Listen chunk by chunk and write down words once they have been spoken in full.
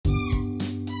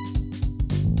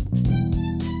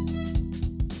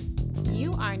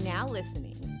are now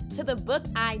listening to the Book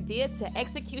Idea to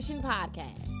Execution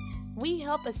podcast. We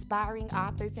help aspiring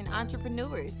authors and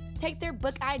entrepreneurs take their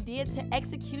book idea to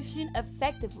execution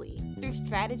effectively through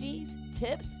strategies,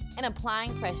 tips, and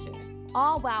applying pressure,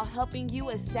 all while helping you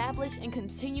establish and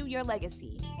continue your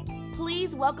legacy.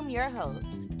 Please welcome your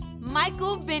host,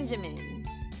 Michael Benjamin.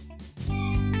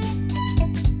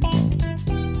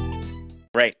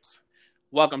 Great.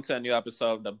 Welcome to a new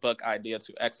episode of the Book Idea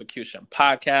to Execution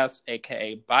podcast,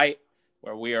 aka BITE,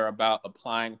 where we are about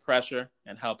applying pressure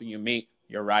and helping you meet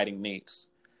your writing needs.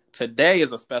 Today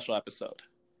is a special episode.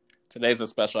 I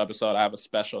have a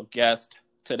special guest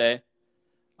today.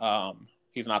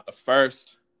 He's not the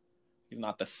first. He's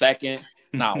not the second.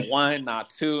 Not one, not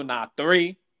two, not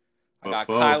three. I got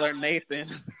Kyler Nathan,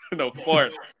 the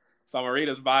fourth. So I'm going to read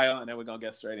his bio, and then we're going to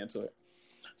get straight into it.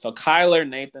 So Kyler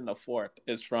Nathan IV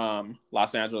is from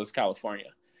Los Angeles,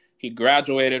 California. He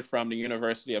graduated from the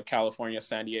University of California,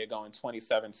 San Diego in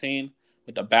 2017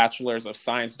 with a Bachelor's of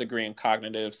Science degree in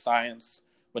Cognitive Science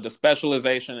with a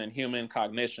specialization in human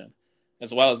cognition,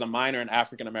 as well as a minor in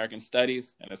African American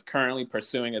Studies, and is currently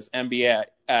pursuing his MBA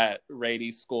at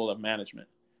Rady School of Management.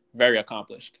 Very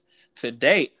accomplished. To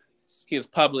date, he has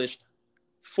published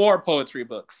 4 poetry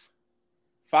books: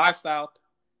 Five South,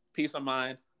 Peace of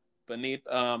Mind, Beneath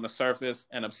the Surface,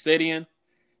 and Obsidian,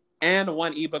 and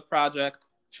 1 ebook project,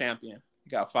 Champion.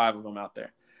 You got 5 of them out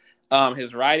there.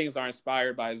 His writings are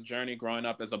inspired by his journey growing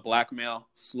up as a Black male,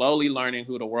 slowly learning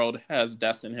who the world has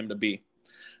destined him to be.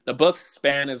 The books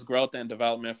span his growth and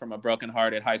development from a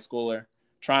brokenhearted high schooler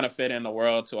trying to fit in the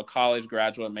world to a college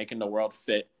graduate making the world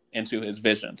fit into his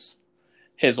visions.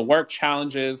 His work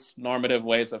challenges normative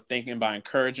ways of thinking by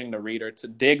encouraging the reader to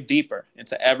dig deeper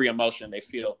into every emotion they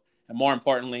feel, and more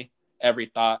importantly, every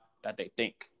thought that they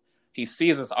think. He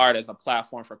sees his art as a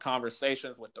platform for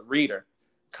conversations with the reader,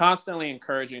 constantly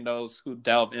encouraging those who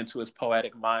delve into his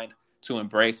poetic mind to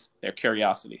embrace their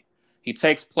curiosity. He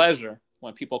takes pleasure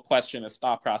when people question his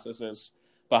thought processes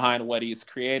behind what he's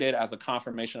created as a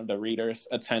confirmation of the reader's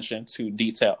attention to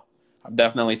detail. I've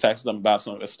definitely texted him about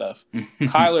some of his stuff.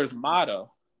 Kyler's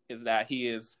motto is that he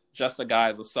is just a guy,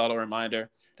 as a subtle reminder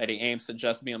that he aims to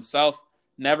just be himself,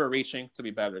 never reaching to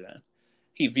be better than.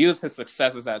 He views his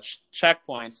successes as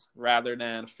checkpoints rather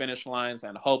than finish lines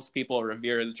and hopes people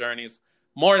revere his journeys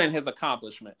more than his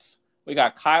accomplishments. We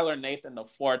got Kyler Nathan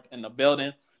IV in the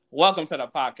building. Welcome to the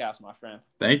podcast, my friend.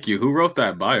 Thank you. Who wrote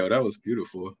that bio? That was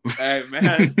beautiful. Hey,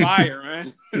 man, it's fire,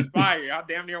 man. It's fire. I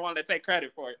damn near wanted to take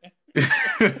credit for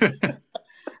it.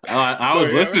 I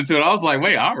was listening to it. I was like,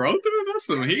 wait, I wrote that? That's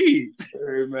some heat.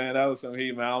 Hey, man, that was some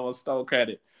heat, man. I almost stole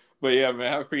credit. But yeah,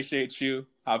 man, I appreciate you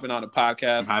hopping on the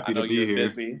podcast. I'm happy to be here.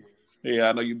 Busy. Yeah,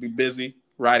 I know you'd be busy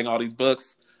writing all these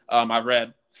books. I've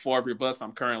read 4 of your books.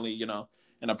 I'm currently,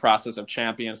 in the process of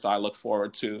Champion, so I look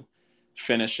forward to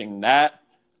finishing that.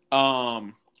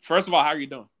 First of all, how are you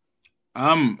doing?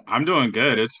 I'm doing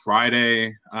good. It's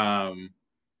Friday.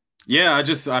 Yeah,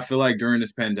 I feel like during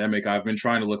this pandemic, I've been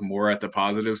trying to look more at the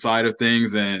positive side of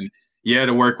things. And yeah,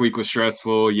 the work week was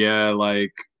stressful. Yeah,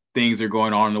 like things are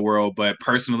going on in the world. But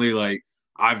personally, like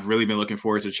I've really been looking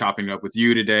forward to chopping up with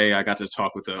you today. I got to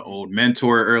talk with an old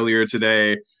mentor earlier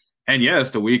today. And yeah,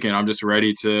 it's the weekend. I'm just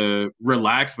ready to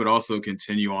relax, but also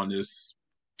continue on this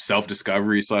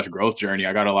self-discovery / growth journey.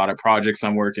 I got a lot of projects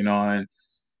I'm working on.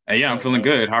 And yeah, I'm feeling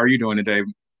good. How are you doing today?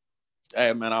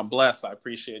 Hey, man, I'm blessed. I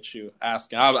appreciate you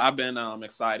asking. I've been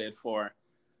excited for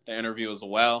the interview as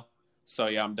well. So,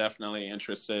 yeah, I'm definitely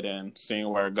interested in seeing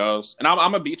where it goes. And I'm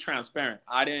going to be transparent.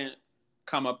 I didn't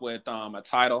come up with a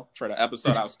title for the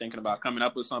episode. I was thinking about coming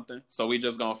up with something. So we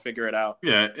just going to figure it out.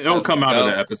 Yeah, it'll come out of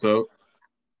the episode.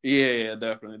 Yeah,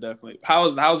 definitely.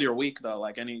 How's your week, though?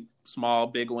 Like any small,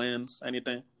 big wins,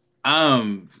 anything?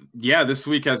 Yeah, this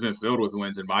week has been filled with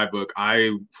wins in my book.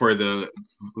 For those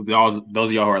of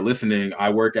y'all who are listening, I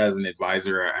work as an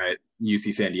advisor at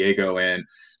UC San Diego, and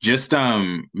just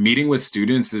meeting with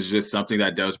students is just something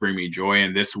that does bring me joy.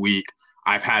 And this week,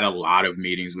 I've had a lot of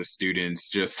meetings with students,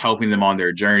 just helping them on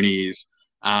their journeys,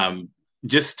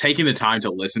 just taking the time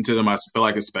to listen to them. I feel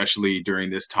like especially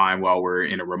during this time while we're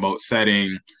in a remote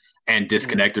setting and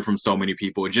disconnected from so many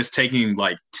people, just taking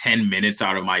like 10 minutes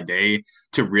out of my day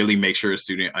to really make sure a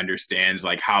student understands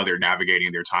like how they're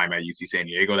navigating their time at UC San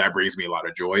Diego. That brings me a lot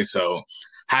of joy. So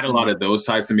had a lot of those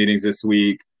types of meetings this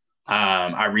week.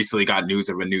 I recently got news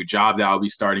of a new job that I'll be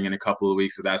starting in a couple of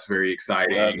weeks. So that's very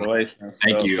exciting. Congratulations.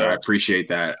 Thank you. I appreciate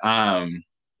that.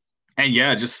 And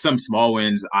yeah, just some small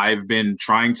wins. I've been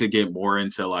trying to get more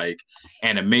into like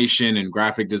animation and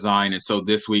graphic design. And so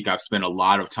this week I've spent a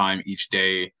lot of time each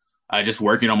day just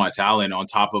working on my talent on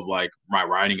top of like my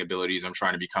writing abilities. I'm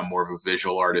trying to become more of a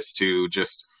visual artist too,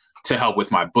 just to help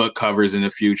with my book covers in the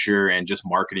future and just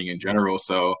marketing in general.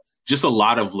 So just a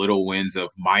lot of little wins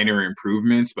of minor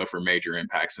improvements, but for major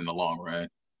impacts in the long run.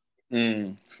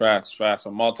 Facts.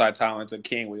 A multi-talented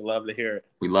king. We love to hear it.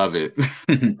 We love it.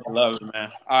 I love it,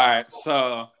 man. All right.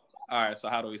 So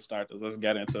how do we start this? Let's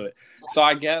get into it. So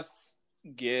I guess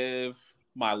give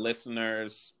my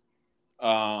listeners,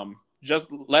 just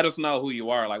let us know who you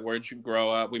are. Like, where'd you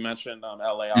grow up? We mentioned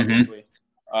LA, obviously.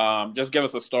 Just give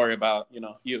us a story about,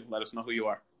 you. Let us know who you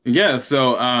are. Yeah.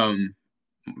 So,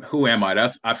 who am I?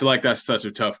 I feel like that's such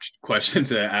a tough question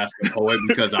to ask a poet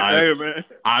because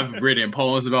I've written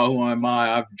poems about who am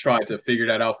I. I've tried to figure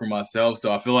that out for myself.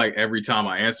 So I feel like every time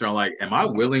I answer, I'm like, am I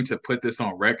willing to put this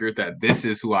on record that this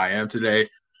is who I am today?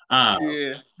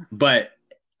 But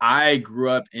I grew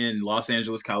up in Los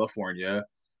Angeles, California.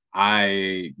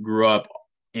 I grew up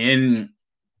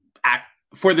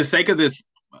for the sake of this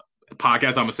podcast,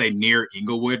 I'm gonna say near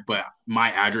Inglewood, but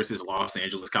my address is Los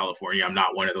Angeles, California. I'm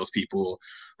not one of those people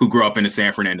who grew up in the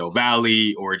San Fernando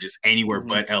Valley or just anywhere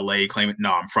but LA claiming,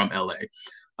 no, I'm from LA.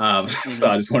 So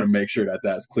I just want to make sure that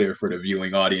that's clear for the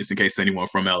viewing audience in case anyone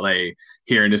from LA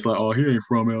hearing this like, oh, he ain't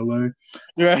from LA.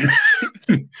 Yeah.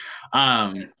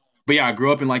 But yeah, I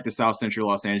grew up in like the South Central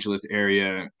Los Angeles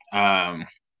area.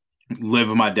 Lived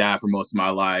with my dad for most of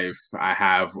my life. I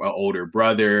have an older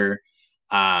brother.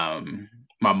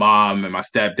 My mom and my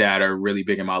stepdad are really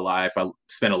big in my life. I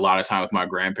spend a lot of time with my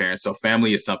grandparents. So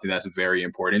family is something that's very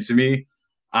important to me.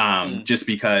 Just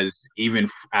because even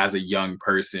as a young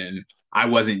person, I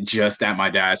wasn't just at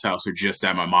my dad's house or just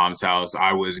at my mom's house.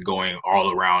 I was going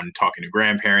all around talking to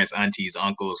grandparents, aunties,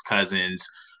 uncles, cousins.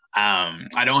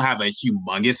 I don't have a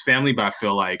humongous family, but I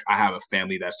feel like I have a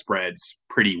family that spreads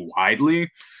pretty widely.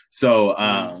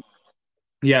 So,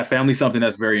 yeah, family's something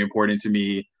that's very important to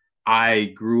me. I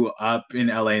grew up in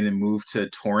LA and then moved to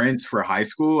Torrance for high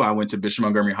school. I went to Bishop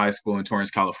Montgomery High School in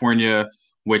Torrance, California,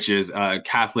 which is a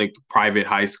Catholic private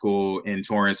high school in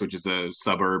Torrance, which is a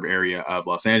suburb area of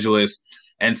Los Angeles.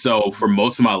 And so for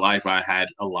most of my life, I had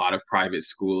a lot of private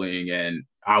schooling and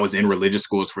I was in religious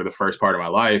schools for the first part of my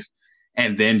life.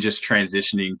 And then just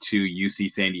transitioning to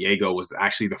UC San Diego was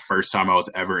actually the first time I was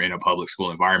ever in a public school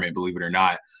environment, believe it or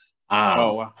not.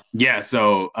 Wow. Yeah,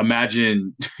 so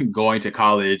imagine going to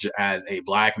college as a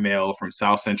Black male from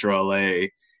South Central LA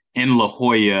in La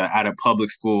Jolla at a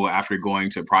public school after going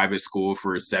to private school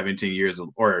for 17 years,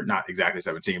 or not exactly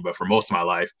 17, but for most of my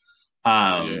life.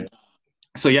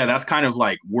 So yeah, that's kind of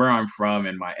like where I'm from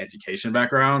and my education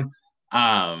background.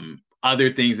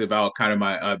 Other things about kind of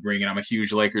my upbringing, I'm a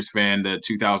huge Lakers fan. The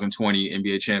 2020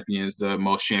 NBA champions, the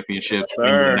most championships in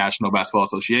the National Basketball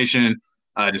Association.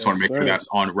 I just want to make sure that's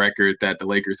on record that the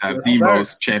Lakers have the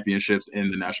most championships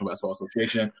in the National Basketball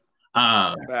Association.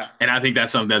 And I think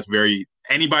that's something that's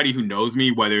anybody who knows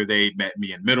me, whether they met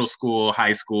me in middle school,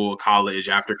 high school, college,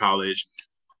 after college,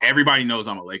 everybody knows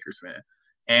I'm a Lakers fan.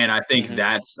 And I think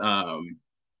that's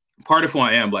part of who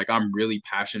I am. Like, I'm really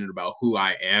passionate about who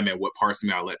I am and what parts of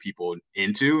me I let people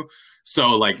into.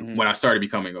 So like when I started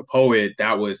becoming a poet,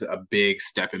 that was a big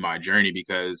step in my journey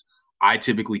because I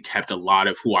typically kept a lot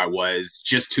of who I was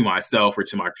just to myself or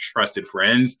to my trusted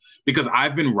friends, because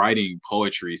I've been writing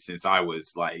poetry since I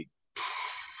was like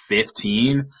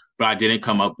 15, but I didn't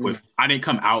come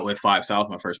out with Five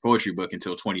South, my first poetry book,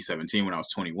 until 2017 when I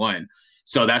was 21.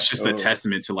 So that's just a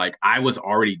testament to like, I was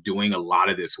already doing a lot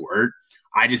of this work.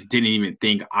 I just didn't even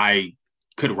think I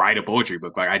could write a poetry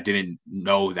book. Like, I didn't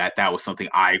know that that was something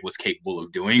I was capable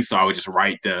of doing. So I would just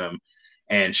write them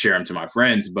and share them to my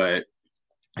friends. But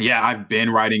yeah, I've been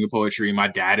writing poetry. My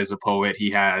dad is a poet. He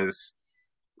has,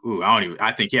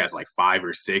 I think he has like 5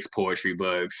 or 6 poetry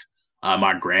books.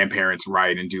 My grandparents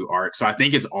write and do art. So I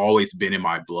think it's always been in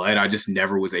my blood. I just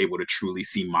never was able to truly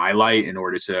see my light in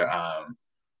order to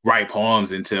write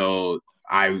poems until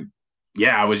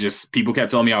people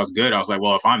kept telling me I was good. I was like,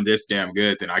 well, if I'm this damn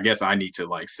good, then I guess I need to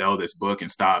like sell this book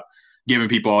and stop giving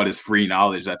people all this free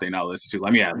knowledge that they not listen to.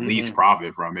 Let me at least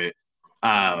profit from it.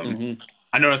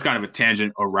 I know that's kind of a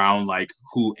tangent around like,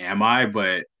 who am I?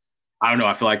 But I don't know.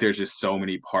 I feel like there's just so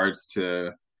many parts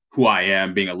to who I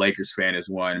am. Being a Lakers fan is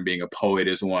one. Being a poet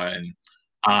is one.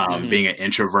 Being an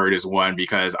introvert is one,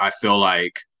 because I feel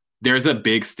like there's a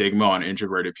big stigma on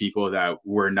introverted people that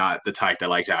we're not the type that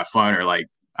like to have fun, or like,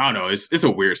 I don't know. It's a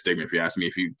weird stigma if you ask me.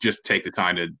 If you just take the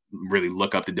time to really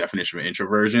look up the definition of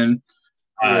introversion,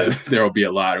 there will be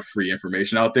a lot of free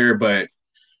information out there. But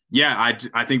yeah,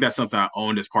 I think that's something I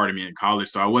owned as part of me in college.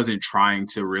 So I wasn't trying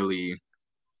to really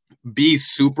be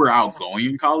super outgoing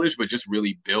in college, but just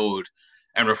really build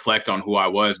and reflect on who I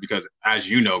was, because as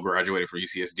you know, graduating from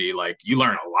UCSD, like you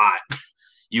learn a lot.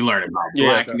 You learn about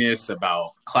blackness,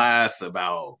 about class,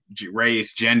 about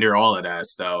race, gender, all of that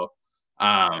stuff.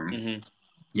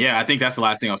 Yeah, I think that's the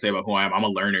last thing I'll say about who I am. I'm a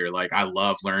learner. Like I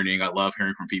love learning. I love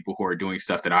hearing from people who are doing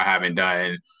stuff that I haven't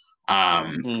done.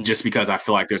 Just because I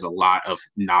feel like there's a lot of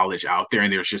knowledge out there,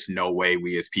 and there's just no way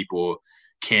we as people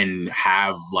can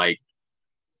have like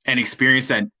an experience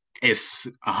that is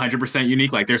 100%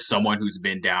 unique. Like there's someone who's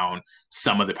been down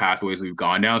some of the pathways we've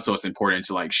gone down. So it's important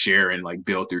to like share and like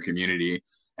build through community.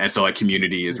 And so like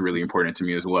community is really important to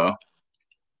me as well.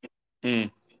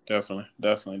 Definitely.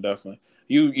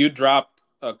 You dropped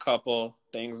a couple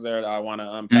things there that I want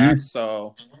to unpack.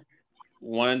 So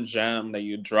one gem that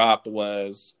you dropped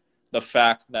was the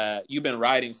fact that you've been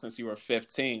writing since you were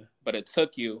 15, but it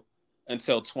took you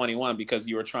until 21 because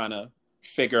you were trying to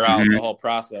figure out the whole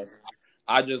process.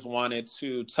 I just wanted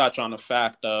to touch on the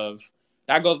fact of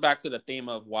that goes back to the theme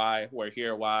of why we're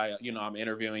here, why, you know, I'm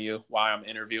interviewing you, why I'm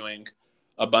interviewing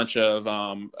a bunch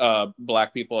of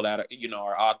Black people that, you know,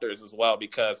 are authors as well,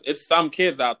 because it's some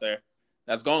kids out there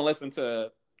that's going to listen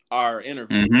to our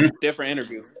interview,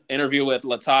 different interview with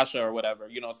Latasha or whatever.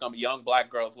 You know, it's going to be young Black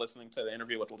girls listening to the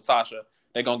interview with Latasha.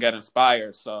 They're going to get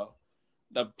inspired. So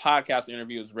the podcast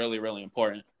interview is really, really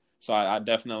important. So I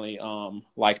definitely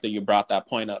like that you brought that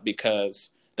point up,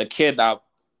 because the kid that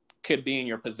could be in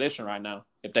your position right now,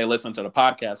 if they listen to the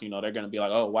podcast, you know, they're going to be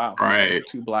like, oh, wow, right,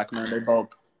 2 Black men, they both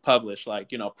published.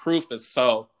 Like, you know, proof is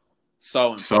so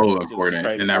important.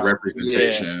 And that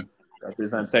representation. Yeah,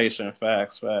 representation,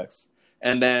 facts.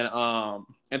 And then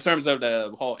in terms of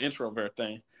the whole introvert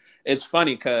thing, it's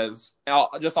funny because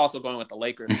just also going with the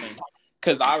Lakers thing,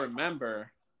 because I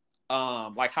remember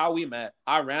like how we met.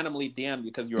 I randomly DM'd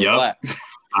you because you were Black.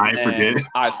 I forget.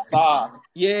 I saw,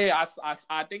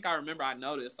 I think I remember. I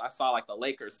noticed. I saw like the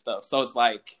Lakers stuff. So it's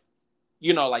like,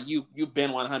 you know, like you've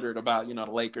been 100 about, you know,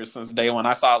 the Lakers since day one.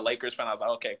 I saw a Lakers fan. I was like,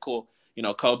 okay, cool. You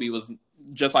know, Kobe was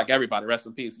just like everybody. Rest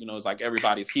in peace. You know, it's like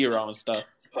everybody's hero and stuff.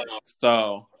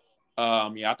 So,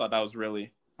 yeah, I thought that was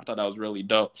really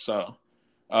dope. So,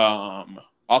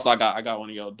 also I got one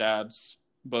of your dad's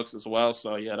books as well.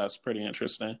 So yeah, that's pretty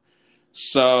interesting.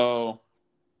 So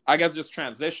I guess just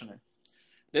transitioning.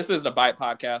 This is the Bite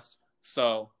podcast.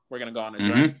 So we're going to go on a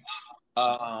journey.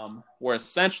 We're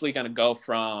essentially going to go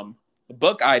from the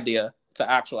book idea to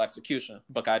actual execution.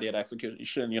 Book idea to execution. You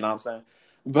shouldn't, you know what I'm saying?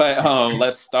 But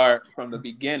let's start from the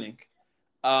beginning.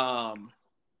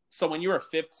 So when you were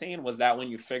 15, was that when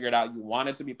you figured out you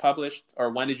wanted to be published?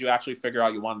 Or when did you actually figure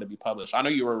out you wanted to be published? I know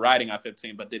you were writing at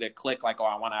 15, but did it click like, oh,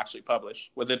 I want to actually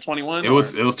publish? Was it 21? It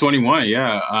was 21,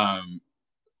 yeah.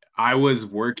 I was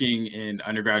working in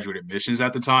undergraduate admissions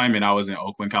at the time, and I was in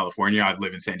Oakland, California. I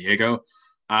live in San Diego.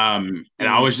 And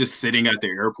I was just sitting at the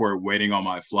airport waiting on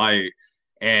my flight,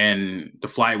 and the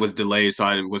flight was delayed. So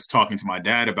I was talking to my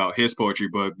dad about his poetry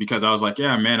book, because I was like,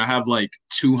 yeah, man, I have like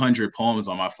 200 poems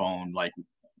on my phone. Like,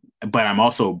 but I'm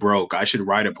also broke. I should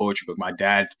write a poetry book. My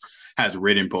dad has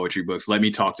written poetry books. Let me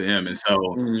talk to him. And so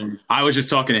I was just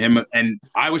talking to him, and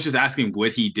I was just asking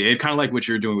what he did, kind of like what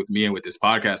you're doing with me and with this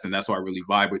podcast. And that's why I really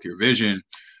vibe with your vision,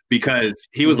 because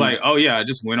he was like, oh yeah, I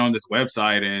just went on this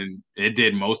website and it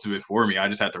did most of it for me. I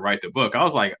just had to write the book. I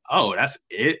was like, oh, that's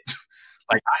it?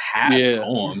 Like I have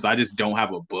poems. I just don't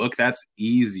have a book. That's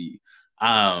easy.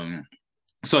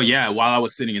 So yeah, while I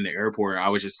was sitting in the airport, I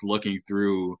was just looking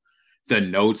through the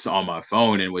notes on my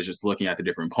phone and was just looking at the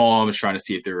different poems, trying to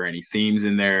see if there were any themes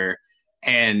in there.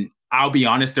 And I'll be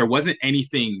honest, there wasn't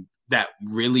anything that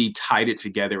really tied it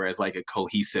together as like a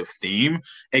cohesive theme,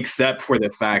 except for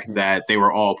the fact that they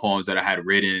were all poems that I had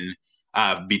written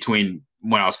between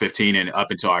when I was 15 and up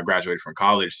until I graduated from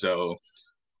college. So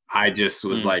I just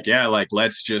was like, yeah, like,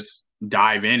 let's just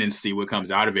dive in and see what comes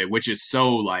out of it, which is so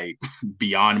like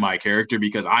beyond my character,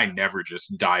 because I never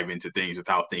just dive into things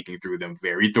without thinking through them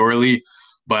very thoroughly.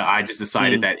 But I just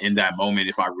decided that in that moment,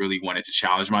 if I really wanted to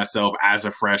challenge myself as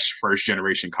a fresh first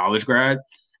generation college grad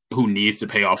who needs to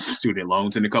pay off student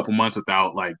loans in a couple months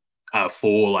without like a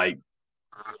full like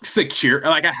secure,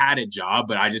 like I had a job,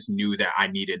 but I just knew that I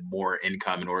needed more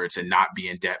income in order to not be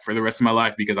in debt for the rest of my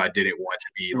life, because I didn't want to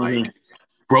be like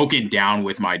broken down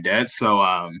with my debt. So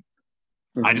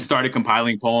I just started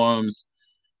compiling poems,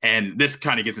 and this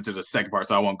kind of gets into the second part,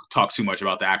 so I won't talk too much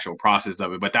about the actual process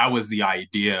of it, but that was the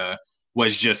idea,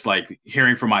 was just like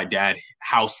hearing from my dad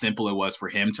how simple it was for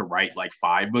him to write like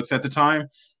 5 books at the time.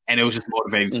 And it was just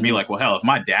motivating to me, like, well, hell, if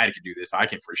my dad could do this, I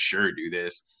can for sure do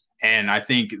this. And I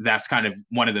think that's kind of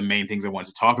one of the main things I wanted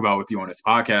to talk about with you on this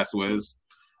podcast, was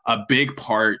a big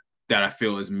part that I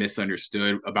feel is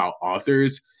misunderstood about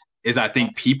authors is I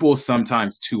think people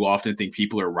sometimes too often think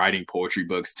people are writing poetry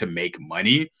books to make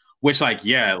money, which like,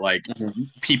 yeah, like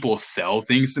people sell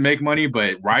things to make money,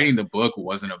 but writing the book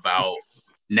wasn't about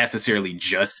necessarily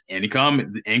just income.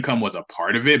 The income was a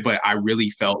part of it, but I really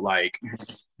felt like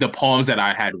the poems that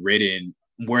I had written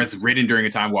was written during a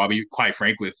time where I'll be quite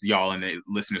frank with y'all and the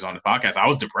listeners on the podcast. I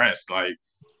was depressed. Like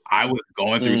I was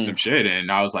going through some shit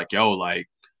and I was like, yo, like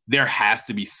there has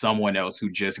to be someone else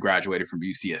who just graduated from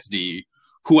UCSD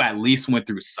who at least went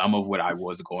through some of what I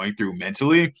was going through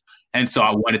mentally. And so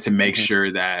I wanted to make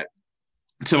sure that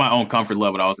to my own comfort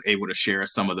level, I was able to share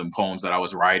some of the poems that I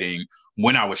was writing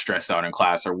when I was stressed out in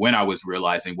class or when I was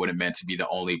realizing what it meant to be the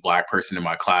only Black person in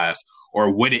my class or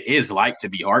what it is like to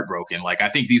be heartbroken. Like, I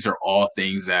think these are all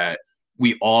things that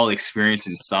we all experience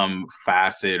in some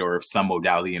facet or some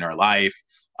modality in our life.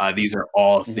 These are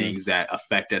all things that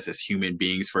affect us as human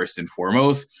beings first and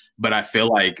foremost. But I feel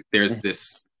like there's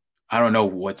this, I don't know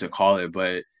what to call it,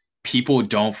 but people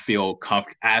don't feel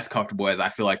as comfortable as I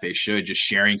feel like they should just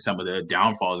sharing some of the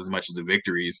downfalls as much as the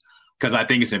victories. Because I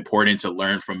think it's important to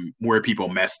learn from where people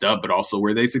messed up, but also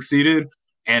where they succeeded.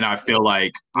 And I feel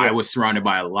like I was surrounded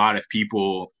by a lot of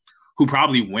people who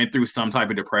probably went through some type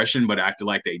of depression, but acted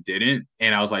like they didn't.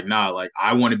 And I was like, nah, like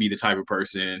I want to be the type of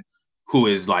person who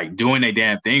is like doing a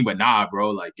damn thing, but nah,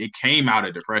 bro, like it came out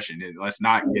of depression. Let's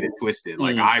not get it twisted.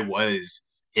 Like I was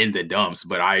in the dumps,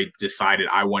 but I decided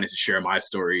I wanted to share my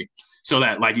story so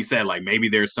that, like you said, like maybe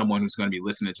there's someone who's going to be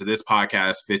listening to this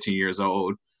podcast, 15 years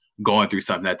old, going through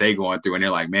something that they going through. And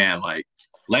they're like, man, like,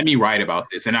 let me write about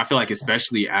this. And I feel like,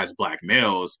 especially as Black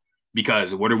males,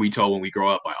 because what are we told when we grow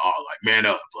up? Like, oh, like, man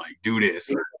up, like, do this,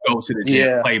 or go to the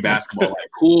gym, play basketball. Like,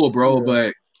 cool, bro.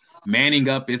 But manning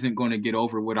up isn't going to get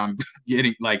over what I'm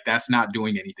getting. Like, that's not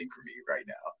doing anything for me right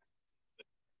now.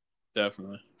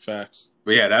 Definitely. Facts.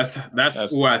 But yeah, that's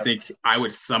what I think I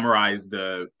would summarize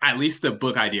at least the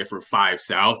book idea for Five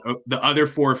South. The other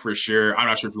four for sure. I'm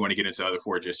not sure if we want to get into the other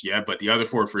four just yet, but the other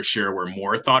four for sure were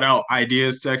more thought out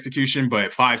ideas to execution.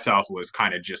 But Five South was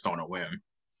kind of just on a whim.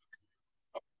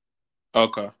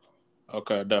 Okay,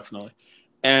 definitely.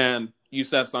 And you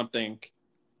said something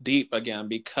deep again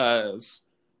because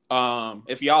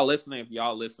if y'all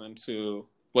listen to,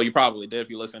 well, you probably did if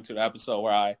you listened to the episode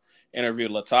where I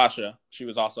interviewed Latasha. She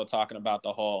was also talking about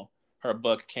her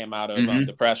book came out of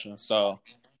depression. So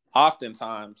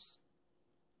oftentimes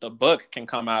the book can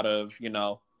come out of,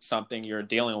 something you're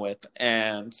dealing with.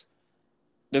 And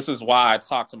this is why I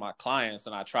talk to my clients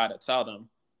and I try to tell them,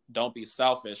 don't be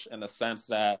selfish in the sense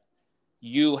that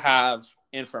you have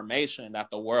information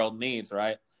that the world needs,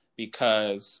 right?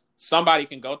 Because somebody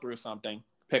can go through something,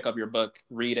 pick up your book,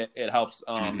 read it. It helps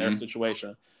their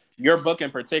situation. Your book in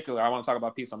particular, I want to talk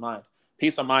about Peace of Mind.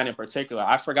 Peace of Mind in particular.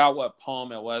 I forgot what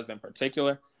poem it was in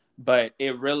particular, but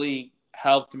it really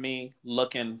helped me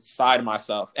look inside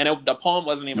myself. And the poem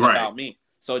wasn't even about me.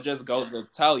 So it just goes to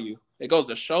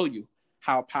show you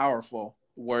how powerful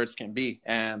words can be.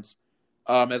 And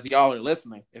as y'all are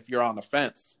listening, if you're on the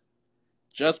fence,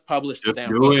 just publish the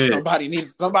damn book.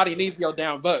 Somebody needs your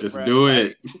damn book. Just do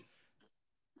it.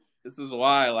 This is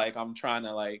why, like, I'm trying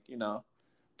to,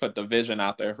 put the vision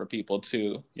out there for people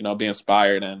to, be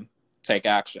inspired and take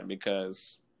action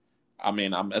because,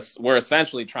 we're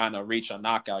essentially trying to reach a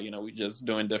knockout. We just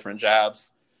doing different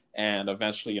jabs and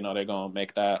eventually, they're going to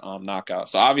make that knockout.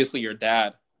 So obviously your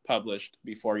dad published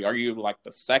before you. Are you like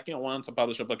the second one to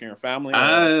publish a book in your family?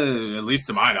 At least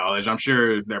to my knowledge. I'm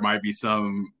sure there might be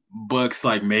some books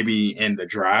like maybe in the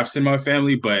drafts in my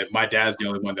family, but my dad's the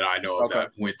only one that I know of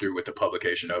that went through with the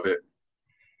publication of it.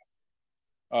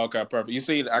 Okay, perfect. You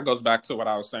see, that goes back to what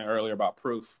I was saying earlier about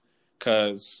proof,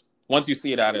 because once you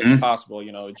see that it's possible,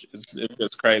 it's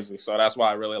just crazy. So that's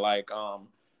why I really like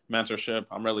mentorship.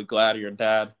 I'm really glad your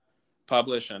dad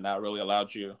published, and that really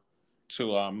allowed you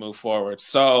to move forward.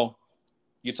 So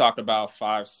you talked about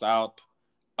Five South.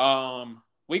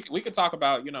 We could talk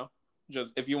about,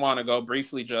 just if you want to go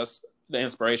briefly, just the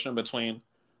inspiration between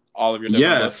all of your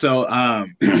different books. So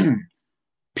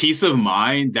Peace of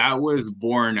Mind, that was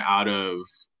born out of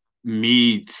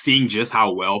me seeing just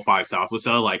how well Five South was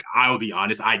selling. Like, I will be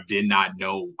honest, I did not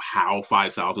know how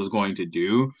Five South was going to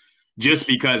do, just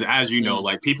because, as you know,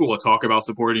 like, people will talk about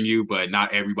supporting you, but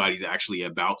not everybody's actually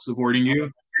about supporting you.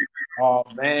 Oh,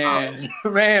 man.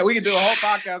 Man, we could do a whole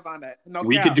podcast on that.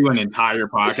 We could do an entire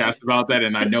podcast about that,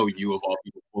 and I know you, of all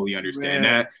people, fully understand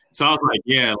that. So I was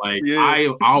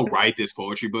like, I'll write this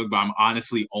poetry book, but I'm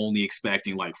honestly only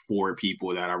expecting like 4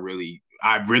 people that I really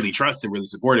trust to really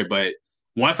support it. But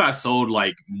once I sold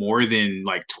like more than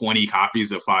like 20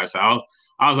 copies of Five South,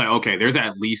 I was like, okay, there's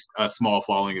at least a small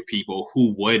following of people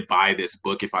who would buy this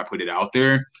book if I put it out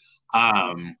there.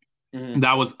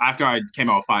 that was after I came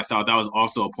out with Five South. That was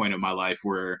also a point in my life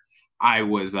where I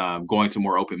was going to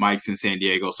more open mics in San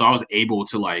Diego. So I was able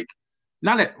to like,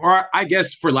 or I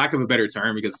guess for lack of a better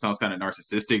term, because it sounds kind of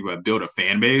narcissistic, but build a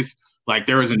fan base. Like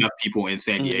there was enough people in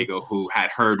San Diego who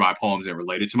had heard my poems and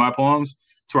related to my poems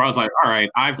to where I was like, all right,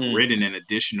 I've written an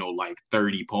additional like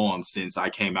 30 poems since I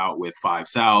came out with Five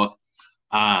South.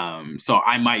 So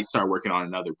I might start working on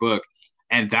another book.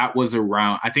 And that was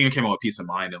around, I think it came out with Peace of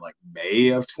Mind in like May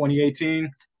of 2018.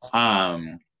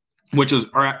 Which is,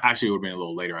 or actually it would have been a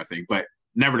little later, I think. But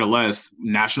nevertheless,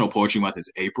 National Poetry Month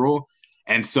is April.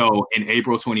 And so in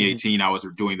April 2018, I was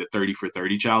doing the 30 for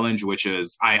 30 challenge, which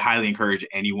is, I highly encourage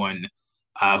anyone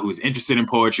who's interested in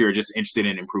poetry or just interested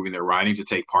in improving their writing to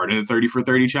take part in the 30 for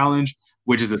 30 challenge,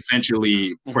 which is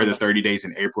essentially for the 30 days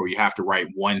in April, you have to write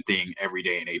one thing every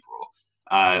day in April.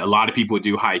 A lot of people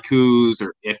do haikus,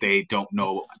 or if they don't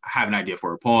know, have an idea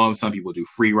for a poem, some people do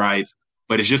free writes,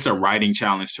 but it's just a writing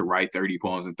challenge to write 30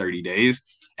 poems in 30 days.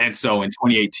 And so in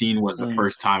 2018 was the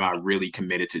first time I really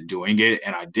committed to doing it,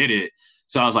 and I did it.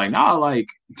 So I was like, nah, like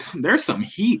there's some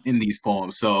heat in these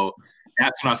poems. So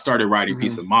that's when I started writing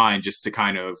Peace of Mind, just to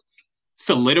kind of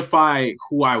solidify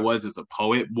who I was as a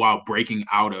poet while breaking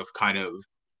out of kind of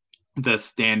the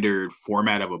standard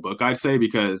format of a book, I'd say,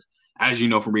 because as you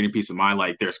know from reading Peace of Mind,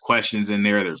 like there's questions in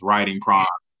there, there's writing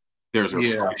prompts, there's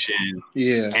reflection.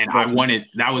 And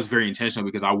that was very intentional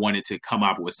because I wanted to come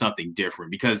up with something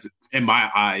different, because in my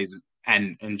eyes,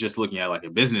 and just looking at like a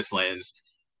business lens,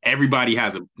 not everybody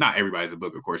has a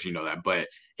book, of course, you know that, but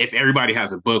if everybody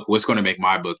has a book, what's going to make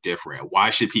my book different? Why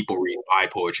should people read my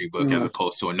poetry book as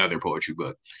opposed to another poetry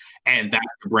book? And that's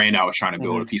the brand I was trying to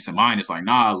build with Peace of Mind. It's like,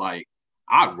 nah, like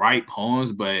I write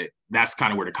poems, but that's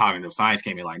kind of where the cognitive science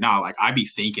came in. Like, nah, like I be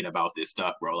thinking about this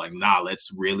stuff, bro. Like, nah,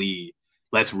 let's really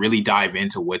dive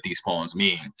into what these poems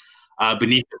mean.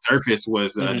 Beneath the Surface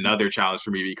was another challenge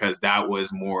for me, because that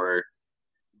was more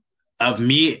of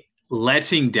me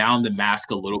letting down the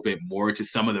mask a little bit more to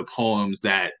some of the poems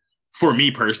that, for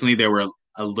me personally, they were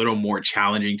a little more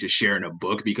challenging to share in a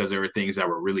book, because there were things that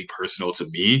were really personal to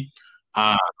me.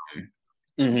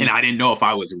 And I didn't know if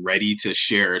I was ready to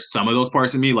share some of those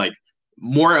parts of me, like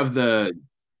more of the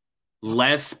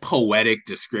less poetic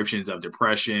descriptions of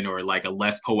depression, or like a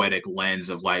less poetic lens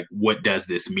of like, what does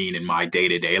this mean in my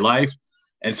day-to-day life?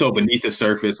 And so Beneath the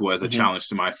Surface was a challenge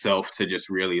to myself to just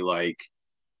really like,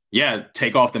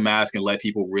 take off the mask and let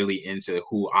people really into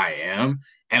who I am.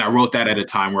 And I wrote that at a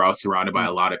time where I was surrounded by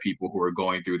a lot of people who were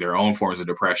going through their own forms of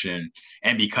depression.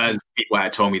 And because people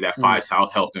had told me that Five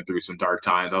South helped them through some dark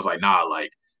times, I was like, nah,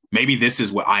 like maybe this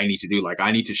is what I need to do. Like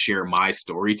I need to share my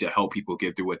story to help people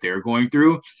get through what they're going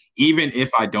through. Even if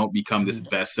I don't become this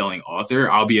best-selling author,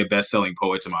 I'll be a best-selling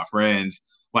poet to my friends.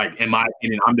 Like, in my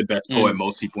opinion, I'm the best poet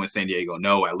most people in San Diego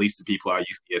know, at least the people at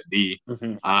UCSD.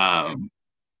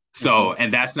 So,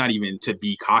 and that's not even to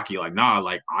be cocky, like, nah,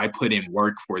 like I put in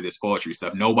work for this poetry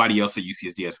stuff. Nobody else at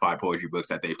UCSD has 5 poetry books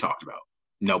that they've talked about.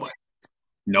 Nobody.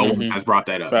 No one has brought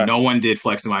that up. Fact. No one did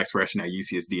Flex in My Expression at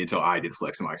UCSD until I did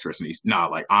Flex in My Expression. Nah,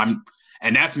 like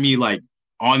and that's me like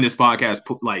on this podcast,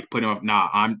 putting off, nah,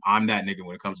 I'm that nigga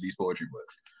when it comes to these poetry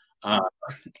books.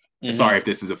 Sorry if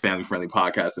this is a family-friendly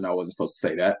podcast and I wasn't supposed to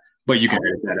say that, but you can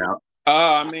edit that out.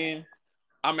 I mean,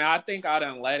 I think I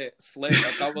done let it slip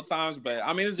a couple times, but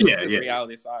I mean, it's just the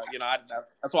reality side, you know.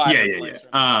 That's why.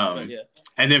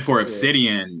 And then for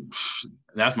Obsidian,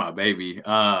 that's my baby.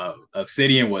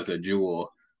 Obsidian was a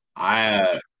jewel.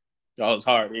 That was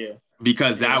hard,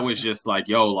 because that was just like,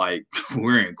 yo, like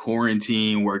we're in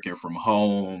quarantine, working from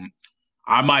home.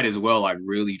 I might as well like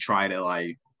really try to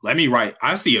like let me write.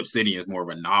 I see Obsidian as more of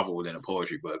a novel than a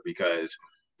poetry book, because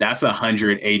that's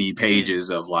 180 pages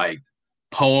of like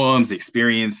poems,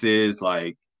 experiences.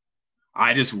 Like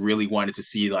I just really wanted to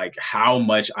see like how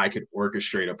much I could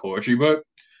orchestrate a poetry book.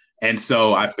 And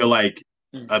so I feel like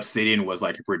Obsidian was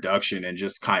like a production and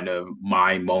just kind of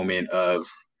my moment of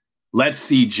let's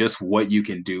see just what you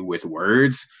can do with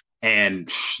words.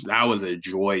 And that was a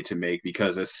joy to make,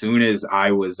 because as soon as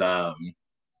I was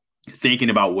thinking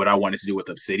about what I wanted to do with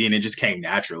Obsidian, it just came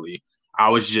naturally. I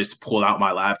was just pull out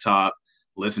my laptop,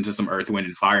 listen to some Earth, Wind,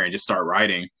 and Fire, and just start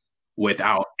writing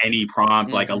without any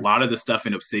prompt. Like a lot of the stuff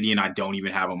in Obsidian, I don't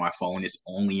even have on my phone. It's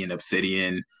only in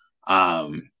Obsidian.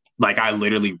 Like I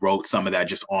literally wrote some of that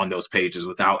just on those pages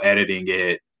without editing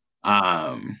it.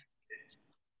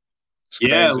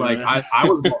 Crazy, like I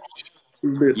was,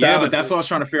 but that's what I was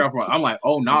trying to figure out. I'm like,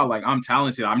 oh no, like I'm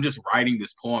talented. I'm just writing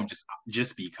this poem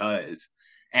just because.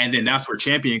 And then that's where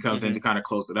Champion comes in to kind of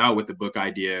close it out with the book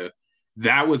idea.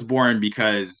 That was born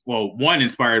because, well, one,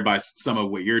 inspired by some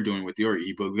of what you're doing with your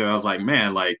ebook. Because I was like,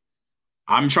 man, like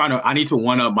I need to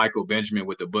one up Michael Benjamin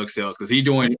with the book sales because he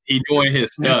doing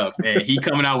his stuff and he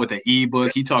coming out with an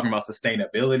ebook. He talking about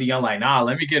sustainability. I'm like, nah,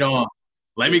 let me Yes, get on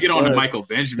the sir. Michael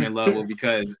Benjamin level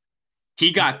because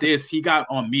he got this, he got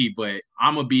on me, but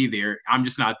I'm gonna be there. I'm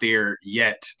just not there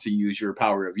yet, to use your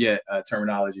power of yet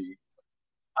terminology.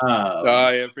 Oh, Um,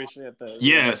 I appreciate that.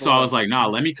 Yeah, yeah, that's so I was love. like, nah,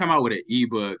 let me come out with an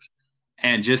ebook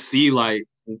and just see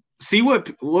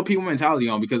what people mentality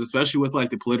on because especially with like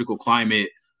the political climate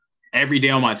every day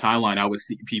on my timeline, I would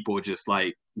see people just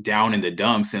like down in the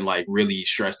dumps and like really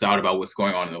stressed out about what's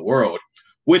going on in the world,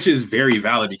 which is very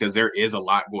valid because there is a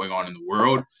lot going on in the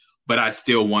world. But I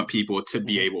still want people to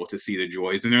be Mhm. able to see the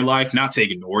joys in their life, not to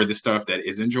ignore the stuff that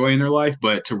isn't joy in their life,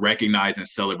 but to recognize and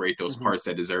celebrate those Mhm. parts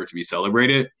that deserve to be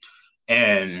celebrated.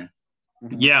 And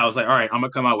Mhm. yeah, I was like, all right, I'm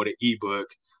gonna come out with an ebook.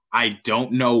 I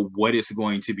don't know what it's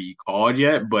going to be called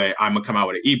yet, but I'm gonna come out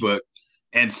with an ebook.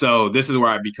 And so this is where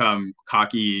I become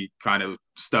cocky, kind of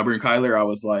stubborn Kyler. I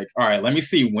was like, all right, let me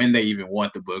see when they even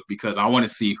want the book because I want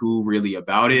to see who really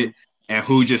about it Mhm. and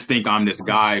who just think I'm this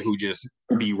guy who just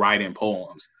be writing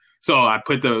poems. So I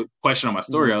put the question on my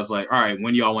story. I Mhm. was like, all right,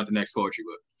 when y'all want the next poetry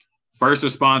book? First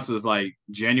response was like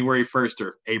January 1st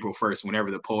or April 1st, whenever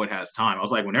the poet has time. I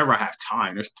was like, whenever I have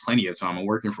time, there's plenty of time. I'm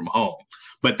working from home.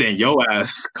 But then yo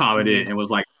ass commented Mhm. and was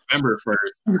like, November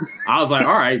 1st. I was like,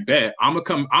 all right, bet. I'm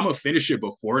gonna finish it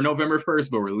before November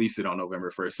 1st, but release it on November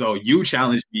 1st. So you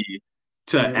challenged me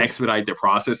to Mhm. expedite the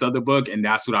process of the book. And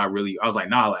that's what I was like,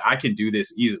 nah, like I can do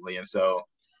this easily. And so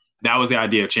that was the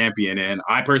idea of Champion. And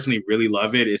I personally really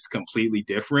love it. It's completely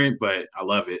different, but I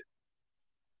love it.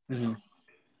 Mhm.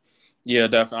 Yeah,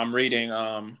 definitely. I'm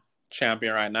reading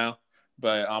Champion right now,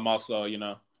 but I'm also,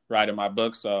 writing my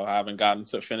book, so I haven't gotten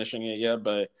to finishing it yet.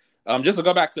 But just to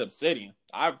go back to Obsidian,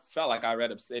 I felt like I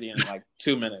read Obsidian in like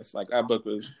 2 minutes. Like that book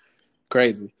was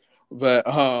crazy. But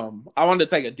I wanted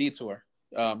to take a detour.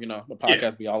 The Yeah.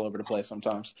 podcast be all over the place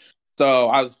sometimes. So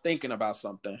I was thinking about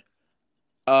something.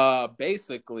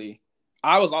 Basically,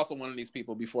 I was also one of these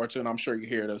people before too, and I'm sure you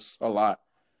hear this a lot.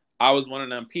 I was one of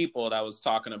them people that was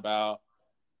talking about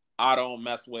I don't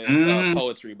mess with Mm,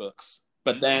 poetry books.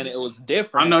 But then it was I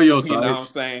different, know your you know type. what I'm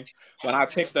saying? When I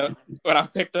picked up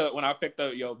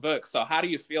your book. So how do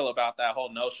you feel about that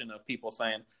whole notion of people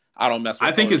saying I don't mess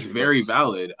I with think it's poetry very books?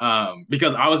 valid.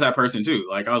 Because I was that person too.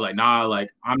 Like I was like, nah, like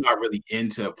I'm not really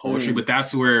into poetry, Mm, but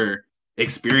that's where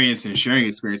experience and sharing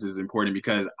experiences is important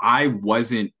because I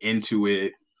wasn't into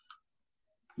it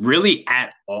really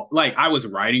at all. Like I was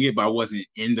writing it, but I wasn't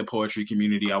in the poetry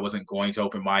community. I wasn't going to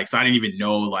open mics. I didn't even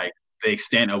know like the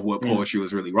extent of what mm, poetry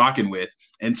was really rocking with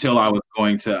until I was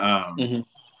going to mm-hmm,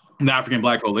 the African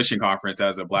Black Coalition conference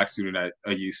as a Black student at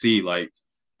a UC, like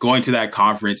going to that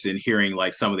conference and hearing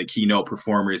like some of the keynote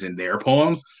performers in their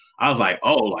poems, I was like,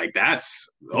 oh, like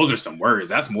those are some words.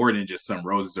 That's more than just some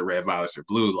roses are red, violets are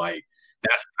blue. Like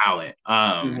that's talent.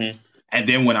 mm-hmm, And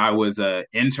then when I was an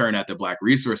intern at the Black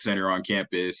Resource Center on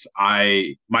campus,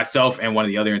 I myself and one of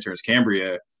the other interns,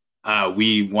 Cambria,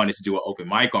 we wanted to do an open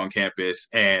mic on campus,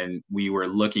 and we were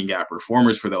looking at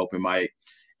performers for the open mic.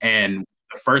 And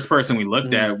the first person we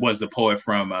looked mm-hmm. at was the poet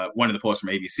from one of the poets from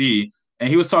ABC, and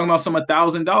he was talking about some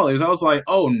 $1,000. I was like,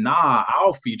 oh nah,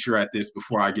 I'll feature at this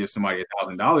before I give somebody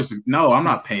 $1,000. No, I'm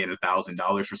not paying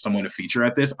 $1,000 for someone to feature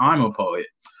at this. I'm a poet.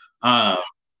 Uh,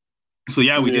 so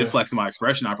yeah, we did Yeah. Flex in My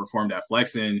Expression. I performed at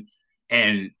Flexin,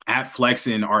 and at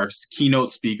Flexin, our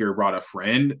keynote speaker brought a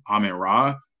friend, Amin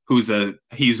Ra,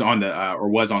 he's on the or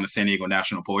was on the San Diego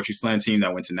National Poetry Slam team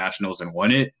that went to nationals and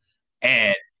won it.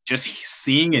 And just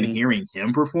seeing and Mm-hmm, hearing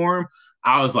him perform,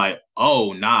 I was like,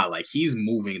 oh nah, like he's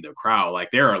moving the crowd.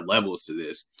 Like there are levels to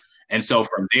this. And so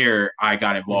from there, I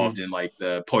got mm-hmm, involved in like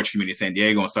the poetry community in San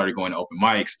Diego and started going to open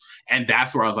mics. And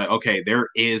that's where I was like, okay, there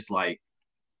is like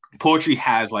poetry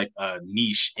has like a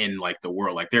niche in like the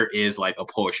world. Like there is like a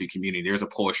poetry community. There's a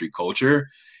poetry culture.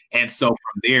 And so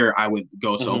from there, I would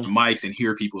go to mm-hmm, open mics and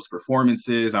hear people's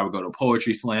performances. I would go to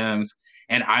poetry slams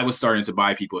and I was starting to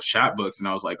buy people's chapbooks. And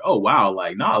I was like, oh, wow,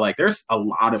 like, nah, like there's a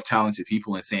lot of talented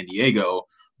people in San Diego,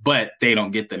 but they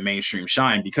don't get the mainstream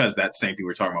shine because that same thing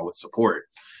we're talking about with support.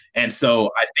 And so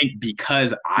I think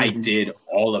because I mm-hmm, did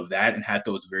all of that and had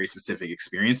those very specific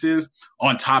experiences,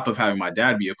 on top of having my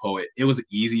dad be a poet, it was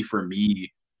easy for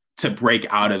me to break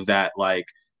out of that like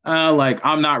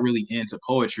I'm not really into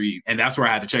poetry. And that's where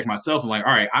I had to check myself. I'm like,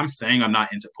 all right, I'm saying I'm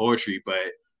not into poetry, but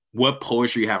what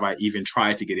poetry have I even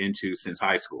tried to get into since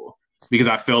high school? Because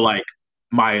I feel like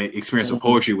my experience with mm-hmm.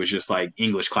 poetry was just like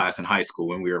English class in high school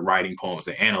when we were writing poems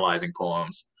and analyzing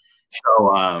poems. So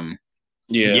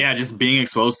Yeah. yeah, just being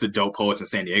exposed to dope poets in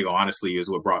San Diego, honestly, is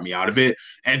what brought me out of it.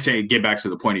 And to get back to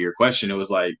the point of your question, it was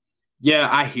like yeah,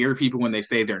 I hear people when they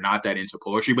say they're not that into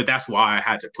poetry, but that's why I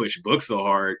had to push books so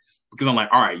hard because I'm like,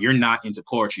 all right, you're not into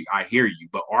poetry. I hear you,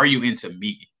 but are you into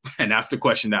me? And that's the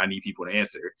question that I need people to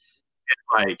answer. It's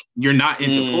like, you're not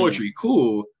into Mm, poetry,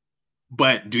 cool,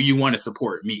 but do you want to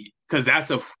support me? Because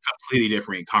that's a completely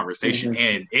different conversation. hmm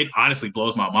And it honestly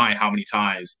blows my mind how many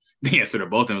times the answer to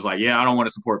both of them is like, yeah, I don't want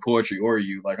to support poetry or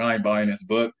you. Like, I ain't buying this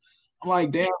book. I'm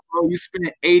like, damn, bro, you spent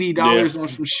Yeah. $80 on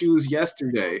some shoes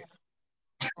yesterday.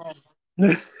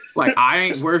 Like, I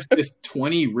ain't worth this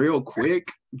 20 real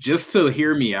quick just to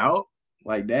hear me out.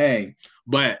 Like, dang.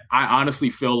 But I honestly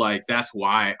feel like that's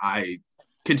why I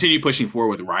continue pushing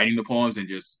forward with writing the poems and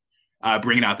just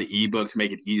bringing out the ebook to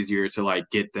make it easier to like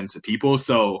get them to people.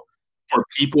 So for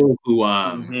people who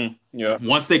Yeah.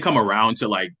 once they come around to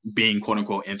like being quote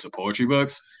unquote into poetry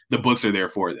books, the books are there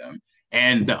for them.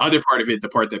 And the other part of it, the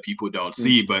part that people don't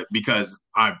see, but because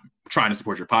I'm trying to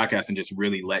support your podcast and just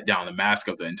really let down the mask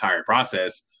of the entire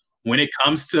process, when it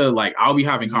comes to like, I'll be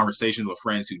having Mm-hmm. conversations with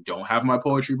friends who don't have my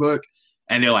poetry book,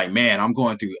 and they're like, man, I'm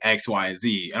going through X, Y, and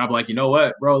Z. And I'm like, you know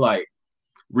what, bro? Like,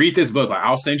 read this book. Like,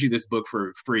 I'll send you this book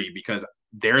for free because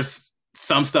there's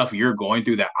some stuff you're going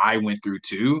through that I went through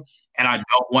too. And I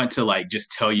don't want to like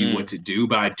just tell you what Mm, to do,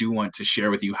 but I do want to share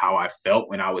with you how I felt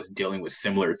when I was dealing with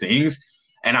similar things.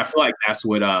 And I feel like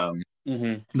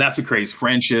hmm that's what creates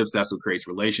friendships, that's what creates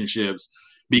relationships,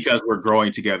 because we're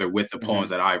growing together with the poems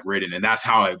hmm that I've written. And that's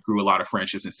how I grew a lot of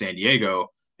friendships in San Diego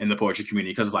in the poetry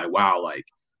community. Because like, wow, like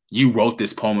you wrote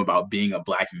this poem about being a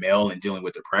black male and dealing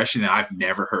with depression, and I've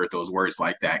never heard those words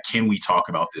like that. Can we talk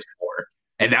about this more?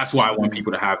 And that's why I want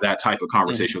people to have that type of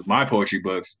conversation with my poetry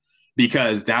books,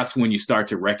 because that's when you start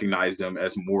to recognize them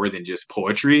as more than just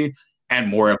poetry and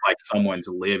more of like someone's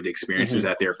lived experiences hmm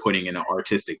that they're putting in an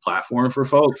artistic platform for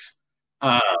folks.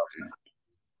 Uh,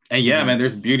 and yeah, hmm man,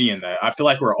 there's beauty in that. I feel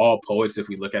like we're all poets if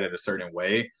we look at it a certain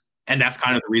way. And that's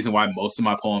kind of the reason why most of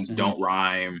my poems hmm don't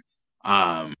rhyme.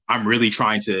 I'm really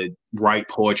trying to write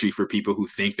poetry for people who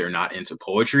think they're not into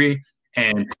poetry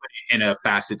and put it in a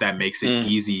facet that makes it mm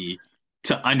easy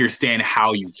to understand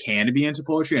how you can be into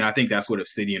poetry. And I think that's what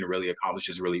Obsidian really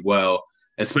accomplishes really well,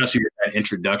 especially with that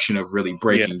introduction of really Yeah.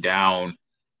 breaking down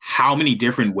how many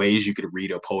different ways you could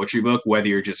read a poetry book, whether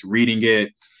you're just reading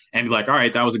it and be like, all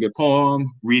right, that was a good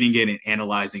poem, reading it and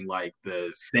analyzing like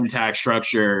the syntax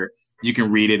structure. You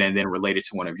can read it and then relate it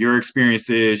to one of your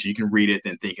experiences. You can read it,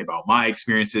 then think about my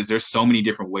experiences. There's so many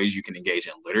different ways you can engage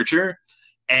in literature.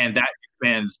 And that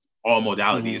expands all hmm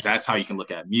modalities. That's how you can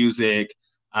look at music.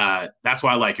 That's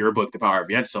why I like your book, The Power of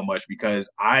Yet, so much because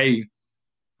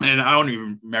and I don't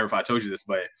even remember if I told you this,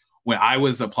 but when I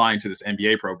was applying to this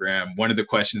MBA program, one of the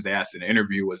questions they asked in the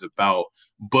interview was about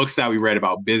books that we read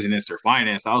about business or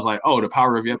finance. I was like, oh, The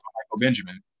Power of Yet by Michael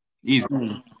Benjamin. Easy.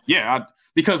 Mm. Yeah.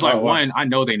 Because, like, Oh wow. one, I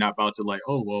know they're not about to, like,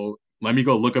 oh, well, let me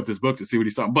go look up this book to see what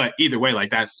he's talking. But either way,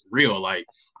 like, that's real. Like,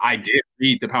 I did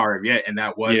read The Power of Yet, and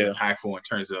that was Yeah. impactful in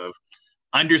terms of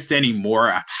understanding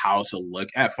more of how to look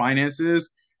at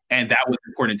finances. And that was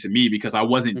important to me because I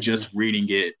wasn't hmm just reading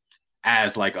it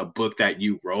as like a book that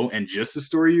you wrote and just a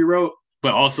story you wrote,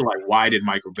 but also like why did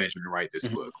Michael Benjamin write this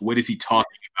hmm book? What is he talking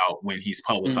about when he's hmm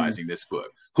publicizing this book?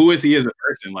 Who is he as a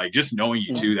person? Like just knowing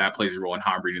you too, that plays a role in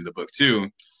how I'm reading the book too.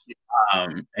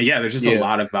 And yeah, there's just a Yeah.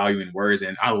 lot of value in words,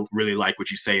 and I really like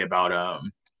what you say about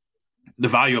the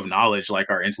value of knowledge, like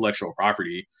our intellectual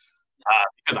property.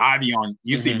 Because I be on,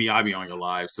 you see hmm me, I be on your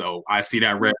live, so I see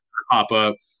that red pop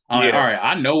up. I'm like, all Yeah. right,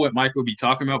 I know what Michael be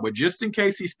talking about, but just in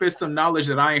case he spits some knowledge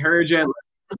that I ain't heard yet,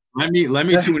 let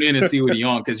me tune in and see what he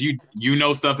on because you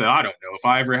know stuff that I don't know. If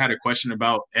I ever had a question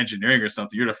about engineering or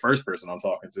something, you're the first person I'm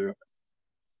talking to.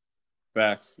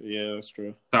 Facts. Yeah, that's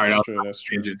true. Sorry, that That's was true. That's a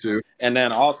true. tangent too. And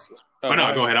then also, Oh oh, go no,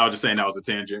 ahead. go ahead. I was just saying that was a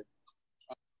tangent.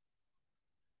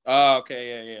 Oh, okay.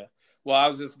 Yeah, yeah. Well, I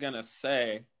was just gonna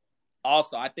say.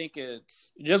 Also, I think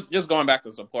it's just going back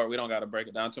to support. We don't got to break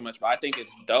it down too much, but I think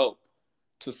it's dope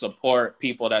to support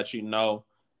people that you know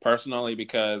personally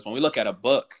because when we look at a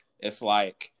book, it's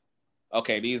like,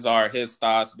 okay, these are his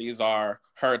thoughts, these are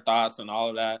her thoughts, and all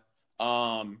of that.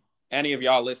 Any of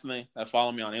y'all listening that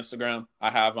follow me on Instagram,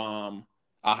 I have a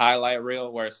highlight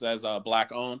reel where it says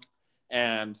black owned,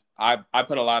 and I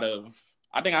put a lot of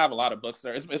I think I have a lot of books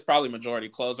there. It's probably majority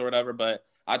closed or whatever, but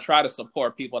I try to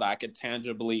support people that I could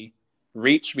tangibly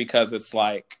reach because it's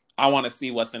like I want to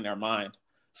see what's in their mind.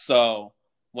 So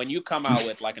when you come out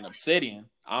with like an Obsidian,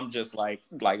 I'm just like,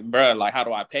 bruh, like how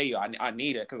do I pay you? I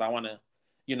need it because I want to,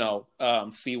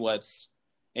 see what's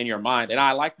in your mind. And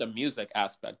I like the music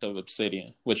aspect of Obsidian,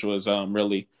 which was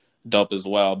really dope as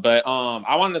well. But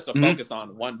I wanted us to Mm-hmm. focus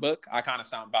on one book. I kind of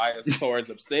sound biased towards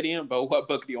Obsidian, but what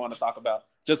book do you want to talk about?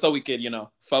 Just so we could,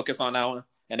 focus on that one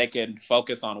and they can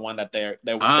focus on one that they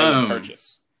would Um,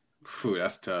 purchase? Phew,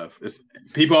 that's tough. It's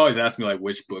people always ask me like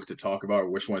which book to talk about or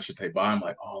which one should they buy. I'm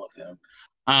like all of them.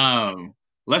 Um,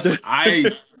 let's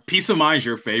I Peace of Mind's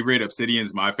your favorite,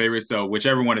 Obsidian's my favorite. So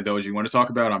whichever one of those you want to talk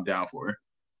about, I'm down for.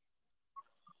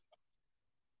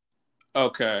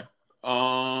 Okay.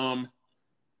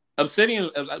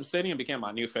 Obsidian became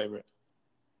my new favorite.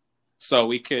 So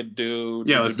we could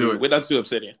let's do it. let's do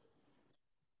Obsidian.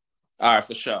 All right,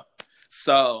 for sure.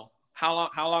 So how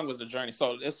long was the journey?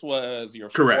 So this was your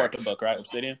Correct. fourth book, right?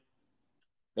 Obsidian?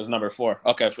 It was number 4.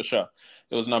 Okay, for sure.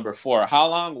 It was number 4. How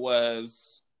long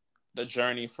was the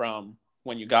journey from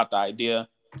when you got the idea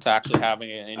to actually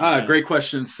having it in your hand? Great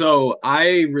question. So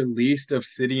I released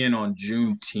Obsidian on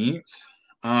Juneteenth.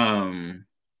 Um,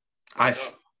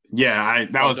 that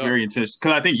was very intense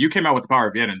because I think you came out with the Power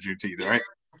of Yet on Juneteenth, right?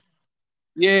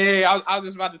 Yeah, I was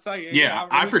just about to tell you. Yeah,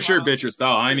 I for sure bit your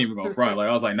style. I ain't even gonna front. Like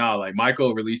I was like, nah, like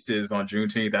Michael released his on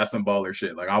Juneteenth. That's some baller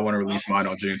shit. Like I want to release mine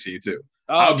on Juneteenth too.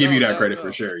 I'll give you that credit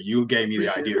for sure. You gave me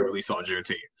the idea to release on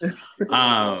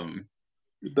Juneteenth.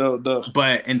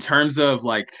 But in terms of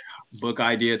like book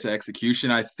idea to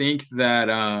execution, I think that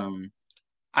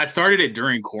I started it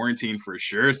during quarantine for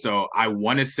sure. So I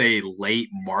want to say late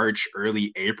March,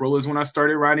 early April is when I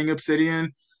started writing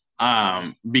Obsidian.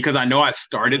 Because I know I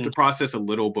started the process a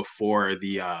little before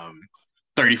the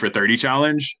 30 for 30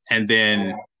 challenge. And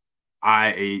then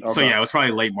it was probably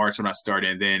late March when I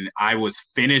started. And then I was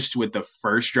finished with the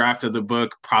first draft of the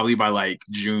book probably by like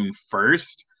June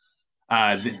 1st.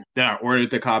 Then I ordered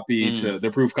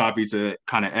the proof copy to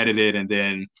kind of edit it. And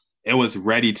then it was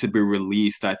ready to be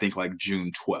released, I think like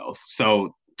June 12th.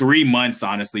 So 3 months,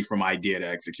 honestly, from idea to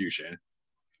execution.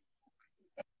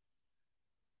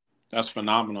 That's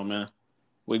phenomenal, man.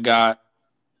 We got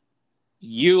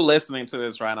you listening to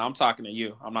this right now. I'm talking to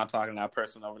you. I'm not talking to that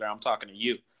person over there. I'm talking to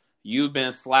you. You've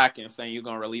been slacking saying you're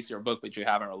going to release your book, but you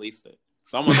haven't released it.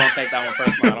 Someone's going to take that one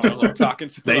personally. I don't know who I'm talking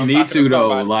to. They need to,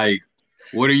 though. Like,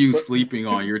 what are you sleeping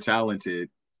on? You're talented.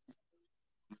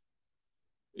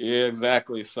 Yeah,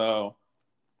 exactly. So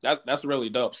that's really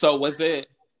dope. So the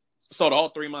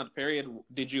whole 3-month period,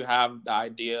 did you have the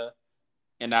idea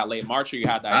in that late March or you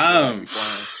had the idea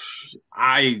beforehand?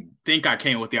 I think I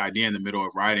came with the idea in the middle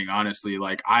of writing, honestly.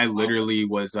 Like I literally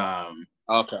was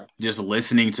just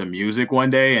listening to music one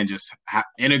day and just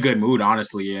in a good mood,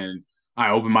 honestly. And I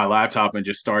opened my laptop and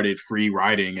just started free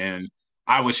writing. And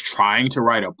I was trying to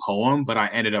write a poem, but I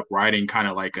ended up writing kind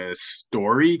of like a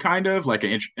story, kind of like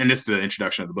and this is the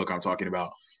introduction of the book I'm talking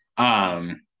about.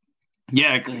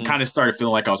 It kind of started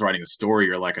feeling like I was writing a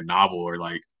story or like a novel or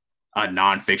like a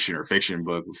nonfiction or fiction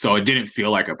book. So it didn't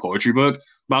feel like a poetry book,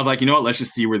 but I was like, you know what, let's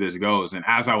just see where this goes. And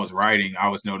as I was writing, I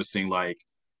was noticing like,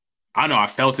 I don't know, I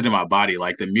felt it in my body.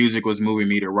 Like the music was moving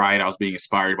me to write. I was being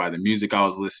inspired by the music I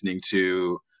was listening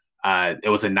to. It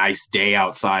was a nice day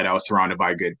outside. I was surrounded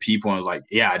by good people. And I was like,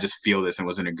 yeah, I just feel this and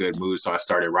was in a good mood. So I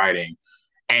started writing.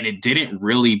 And it didn't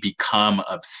really become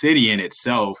Obsidian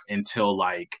itself until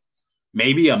like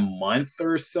maybe a month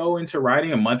or so into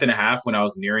writing, a month and a half when I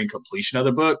was nearing completion of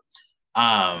the book.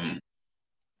 I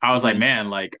was like, man,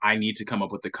 like I need to come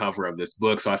up with the cover of this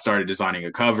book. So I started designing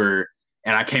a cover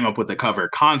and I came up with the cover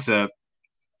concept,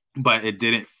 but it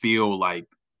didn't feel like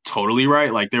totally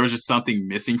right. Like there was just something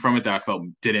missing from it that I felt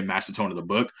didn't match the tone of the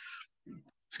book.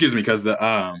 Excuse me, because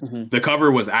the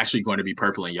cover was actually going to be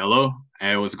purple and yellow,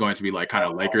 and it was going to be like kind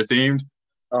of Laker themed.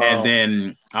 And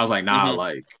then I was like, nah,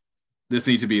 like this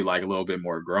needs to be like a little bit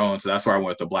more grown. So that's where I went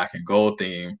with the black and gold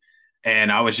theme.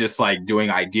 And I was just like doing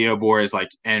idea boards, like,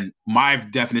 and my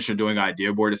definition of doing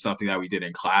idea board is something that we did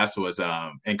in class was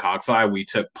in Coxsci, we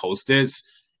took Post-its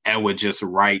and would just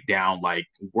write down like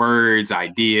words,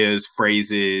 ideas,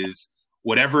 phrases,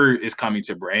 whatever is coming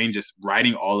to brain, just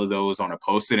writing all of those on a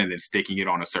Post-it and then sticking it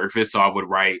on a surface. So I would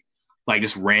write like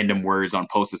just random words on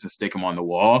Post-its and stick them on the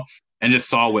wall and just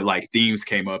saw what like themes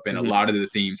came up. And a lot of the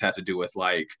themes had to do with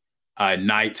like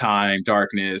nighttime,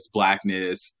 darkness,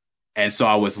 blackness. And so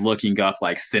I was looking up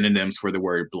like synonyms for the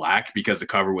word black because the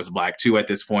cover was black too at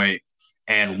this point.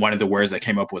 And one of the words that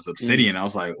came up was obsidian. I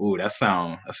was like, ooh, that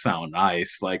sound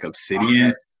nice. Like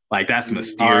obsidian, like that's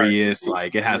mysterious.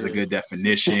 Like it has a good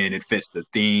definition. It fits the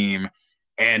theme.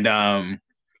 And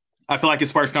I feel like it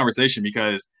sparks conversation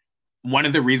because one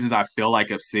of the reasons I feel like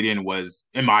Obsidian was,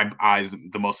 in my eyes,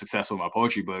 the most successful of my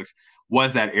poetry books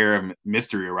was that air of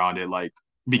mystery around it. Like,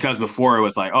 because before it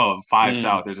was like, oh, 5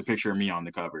 South, there's a picture of me on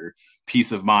the cover.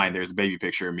 Peace of Mind, there's a baby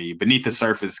picture of me. Beneath the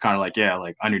surface, it's kind of like, yeah,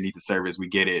 like underneath the surface, we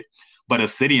get it. But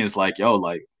Obsidian's like, yo,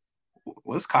 like,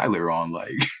 what's Kyler on?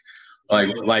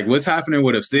 Like what's happening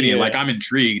with Obsidian? Yeah. Like, I'm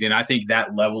intrigued. And I think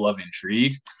that level of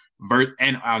intrigue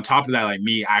And on top of that, like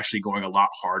me actually going a lot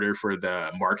harder for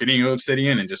the marketing of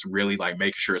Obsidian and just really like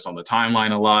making sure it's on the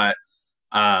timeline a lot,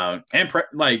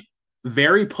 like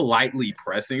very politely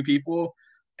pressing people.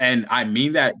 And I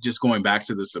mean that just going back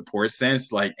to the support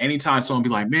sense. Like anytime someone be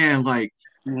like, man, like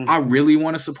I really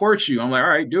want to support you, I'm like, all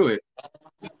right, do it.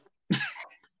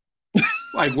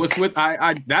 Like what's with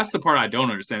I that's the part I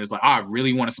don't understand. It's like, I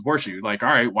really want to support you. Like, all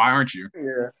right, why aren't you?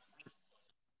 Yeah.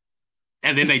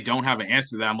 And then they don't have an answer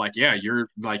to that. I'm like, yeah, you're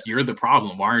the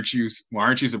problem. Why aren't you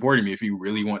supporting me if you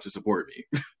really want to support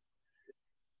me?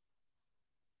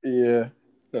 Yeah,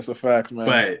 that's a fact, man.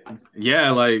 But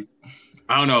yeah, like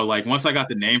I don't know, like once I got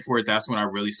the name for it, that's when I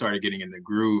really started getting in the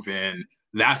groove, and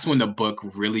that's when the book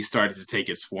really started to take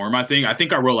its form. I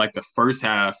think I wrote like the first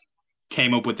half,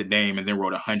 came up with the name, and then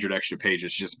wrote 100 extra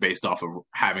pages just based off of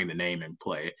having the name in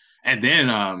play. And then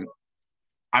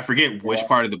I forget which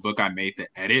part of the book I made the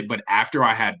edit, but after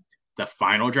I had the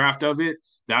final draft of it,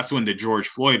 that's when the George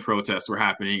Floyd protests were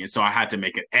happening. And so I had to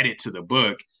make an edit to the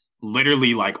book,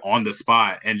 literally like on the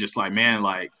spot, and just like, man,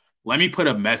 like, let me put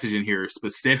a message in here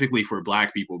specifically for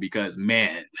Black people because,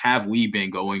 man, have we been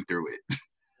going through it?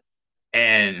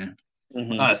 And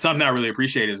something I really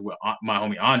appreciate is what my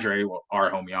homie Andre, well,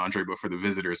 our homie Andre, but for the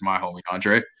visitors, my homie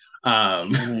Andre,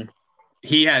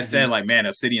 he has said, like, man,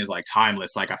 Obsidian is like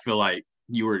timeless. Like, I feel like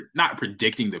you were not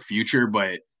predicting the future,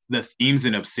 but the themes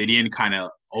in Obsidian kind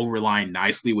of overline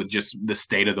nicely with just the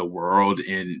state of the world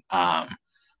in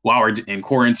while we're in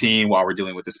quarantine, while we're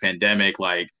dealing with this pandemic.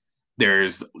 Like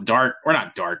there's dark, or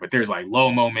not dark, but there's like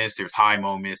low moments, there's high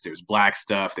moments, there's Black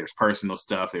stuff, there's personal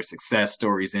stuff, there's success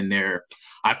stories in there.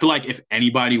 I feel like if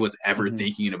anybody was ever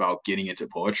thinking about getting into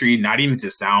poetry, not even to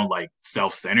sound like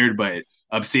self-centered, but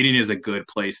Obsidian is a good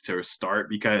place to start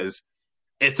because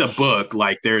it's a book.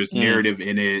 Like there's narrative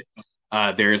in it.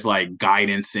 There's like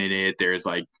guidance in it. There's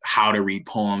like how to read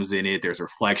poems in it. There's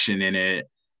reflection in it.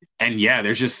 And yeah,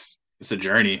 it's a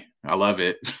journey. I love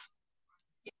it.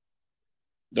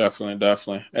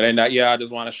 Definitely. And then I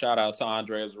just want to shout out to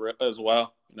Andre as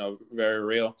well. You know, very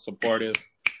real, supportive.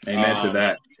 Amen to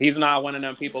that. He's not one of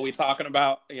them people we talking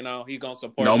about. You know, he gonna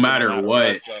support no matter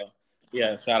what. So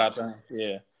yeah, shout out to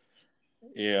him.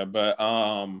 Yeah. But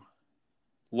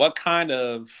what kind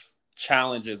of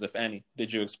challenges, if any,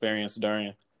 did you experience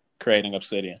during creating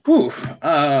Obsidian?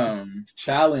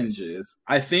 Challenges.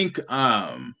 I think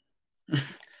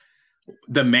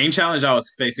the main challenge I was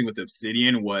facing with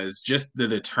Obsidian was just the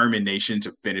determination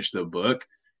to finish the book.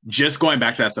 Just going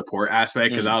back to that support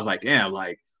aspect, because I was like, damn,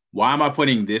 like, why am I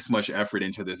putting this much effort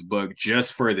into this book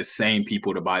just for the same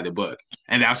people to buy the book?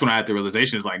 And that's when I had the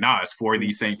realization, is like, nah, it's for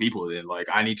these same people. Then, like,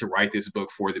 I need to write this book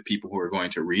for the people who are going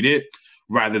to read it,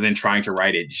 rather than trying to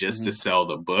write it just to sell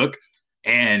the book.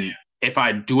 And if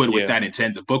I do it with that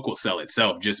intent, the book will sell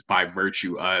itself just by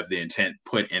virtue of the intent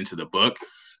put into the book.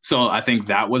 So I think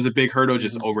that was a big hurdle,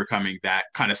 just overcoming that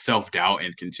kind of self-doubt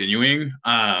and continuing.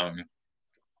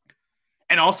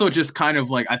 And also just kind of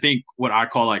like, I think what I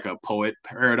call like a poet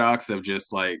paradox of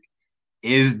just like,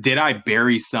 did I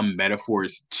bury some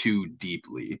metaphors too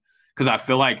deeply? Because I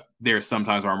feel like there's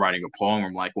sometimes where I'm writing a poem where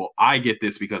I'm like, well, I get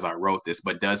this because I wrote this,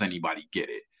 but does anybody get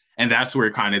it? And that's where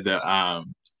kind of the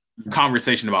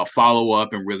conversation about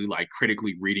follow-up and really like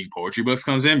critically reading poetry books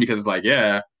comes in, because it's like,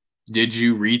 yeah, did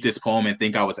you read this poem and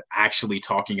think I was actually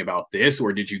talking about this?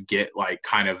 Or did you get like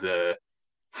kind of the,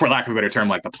 for lack of a better term,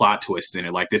 like the plot twist in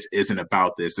it? Like, this isn't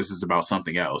about this. This is about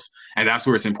something else. And that's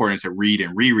where it's important to read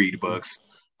and reread books,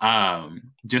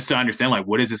 just to understand, like,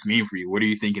 what does this mean for you? What are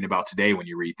you thinking about today when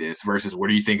you read this versus what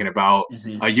are you thinking about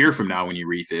a year from now when you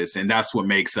read this? And that's what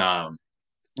makes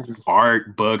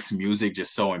art, books, music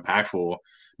just so impactful,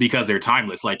 because they're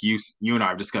timeless. Like you and I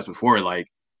have discussed before, like,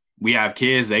 we have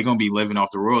kids, they're going to be living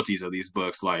off the royalties of these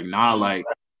books. Like, nah, like,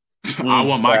 I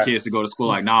want my kids to go to school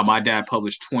like, nah, my dad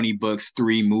published 20 books,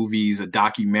 3 movies, a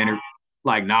documentary.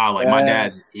 Like, nah, like, my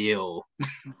dad's ill.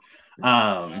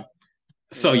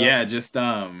 So yeah, just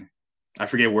I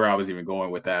forget where I was even going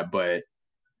with that, but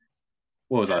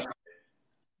what was I?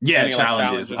 Yeah,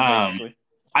 challenges.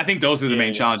 I think those are the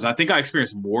main challenges. I think I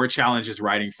experienced more challenges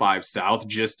writing Five South,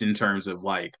 just in terms of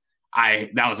like,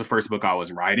 that was the first book I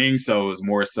was writing, so it was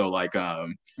more so like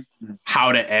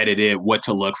how to edit it, what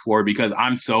to look for, because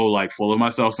I'm so like full of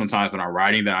myself sometimes when I'm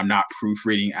writing that I'm not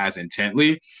proofreading as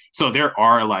intently. So there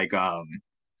are like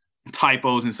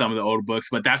typos in some of the older books,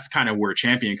 but that's kind of where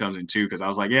Champion comes in too, because I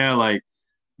was like, yeah, like,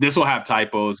 this will have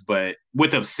typos. But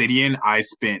with Obsidian, I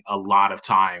spent a lot of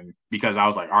time, because I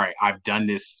was like, all right, I've done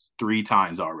this 3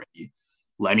 times already.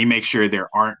 Let me make sure there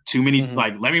aren't too many,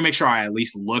 like, let me make sure I at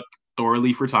least look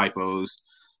thoroughly for typos.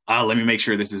 Let me make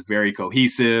sure this is very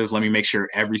cohesive. Let me make sure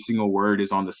every single word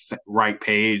is on the right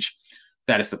page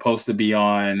that it's supposed to be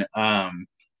on.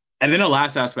 And then the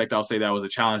last aspect I'll say that was a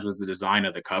challenge was the design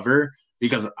of the cover,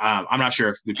 because I'm not sure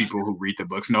if the people who read the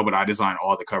books know, but I design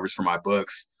all the covers for my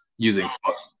books using.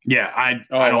 Yeah, I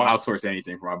don't outsource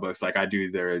anything for my books. Like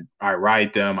I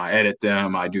write them, I edit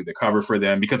them, I do the cover for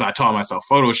them, because I taught myself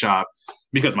Photoshop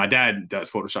because my dad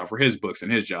does Photoshop for his books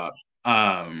and his job.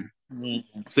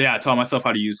 So yeah, I taught myself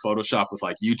how to use Photoshop with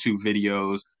like YouTube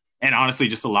videos, and honestly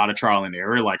just a lot of trial and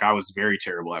error. Like I was very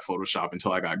terrible at Photoshop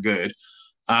until I got good.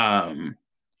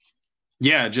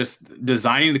 Yeah, just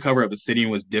designing the cover of Obsidian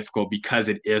was difficult because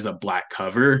it is a black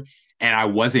cover, and I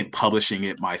wasn't publishing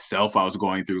it myself. I was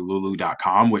going through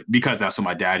lulu.com because that's what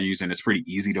my dad used, and it's pretty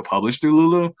easy to publish through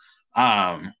Lulu.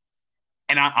 And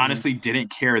I honestly didn't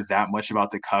care that much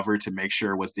about the cover to make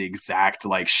sure it was the exact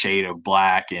like shade of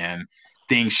black and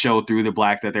things show through the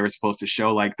black that they were supposed to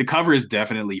show. Like the cover is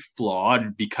definitely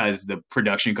flawed because the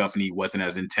production company wasn't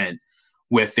as intent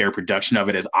with their production of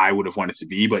it as I would have wanted to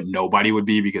be, but nobody would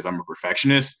be because I'm a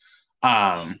perfectionist.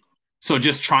 So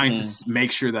just trying to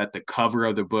make sure that the cover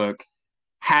of the book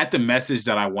had the message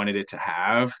that I wanted it to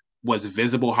have, was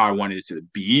visible how I wanted it to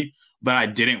be, but I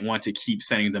didn't want to keep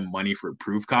sending them money for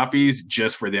proof copies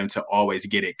just for them to always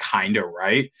get it kind of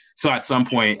right. So at some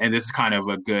point, and this is kind of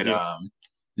a good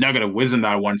nugget of wisdom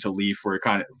that I wanted to leave for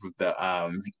kind of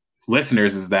the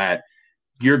listeners, is that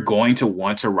you're going to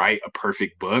want to write a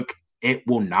perfect book. It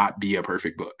will not be a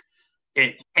perfect book.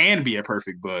 It can be a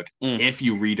perfect book if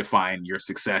you redefine your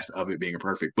success of it being a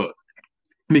perfect book.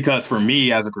 Because for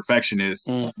me, as a perfectionist,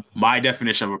 my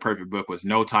definition of a perfect book was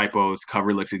no typos,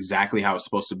 cover looks exactly how it's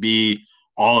supposed to be.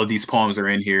 All of these poems are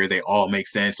in here. They all make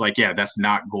sense. Like, yeah, that's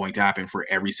not going to happen for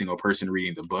every single person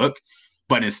reading the book.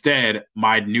 But instead,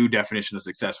 my new definition of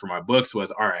success for my books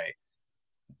was, all right,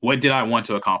 what did I want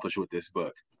to accomplish with this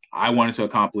book? I wanted to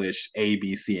accomplish A,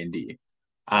 B, C, and D.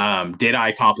 Did I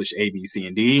accomplish A, B, C,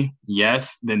 and D?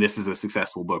 Yes, then this is a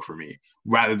successful book for me,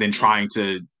 rather than trying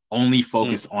to only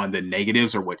focus on the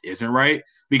negatives or what isn't right,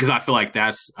 because I feel like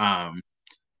that's not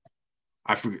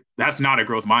a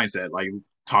growth mindset. Like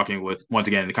talking with, once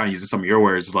again, kind of using some of your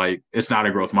words, like it's not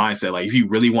a growth mindset. Like if you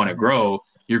really want to grow,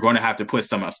 you're going to have to put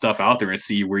some stuff out there and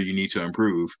see where you need to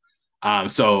improve.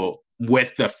 So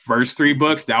with the first 3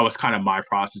 books, that was kind of my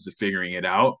process of figuring it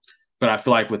out. But I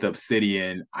feel like with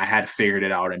Obsidian, I had figured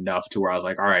it out enough to where I was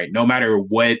like, all right, no matter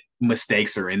what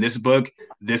mistakes are in this book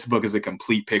is a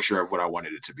complete picture of what I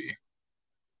wanted it to be.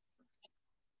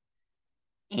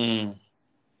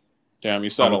 Damn, you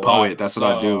said I'm a poet. That's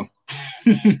what I do.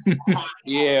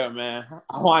 Yeah, man.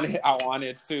 I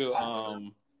wanted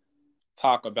to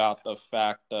talk about the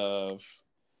fact of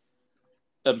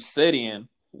Obsidian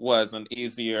was an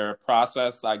easier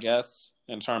process, I guess,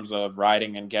 in terms of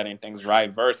writing and getting things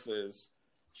right versus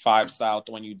 5 South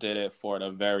when you did it for the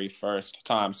very first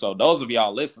time. So those of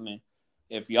y'all listening,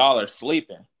 if y'all are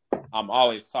sleeping, I'm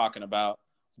always talking about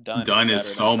done is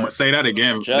so much. Say that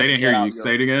again. They didn't hear you.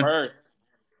 Say it again.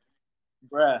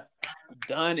 Bruh,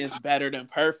 done is better than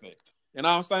perfect. You know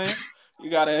what I'm saying?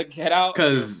 You got to get out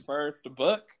your first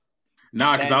book.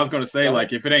 Nah, because I was going to say,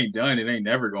 like, if it ain't done, it ain't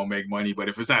never going to make money. But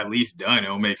if it's at least done,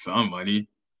 it'll make some money.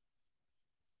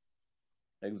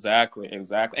 Exactly.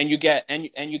 And you get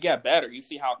better. You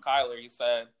see how Kyler, he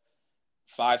said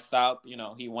 5 South,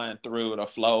 he went through the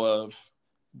flow of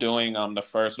doing the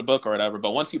first book or whatever.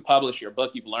 But once you publish your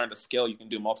book, you've learned a skill you can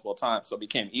do multiple times. So it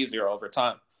became easier over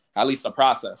time, at least the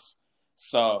process.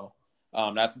 So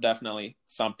that's definitely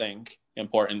something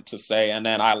important to say. And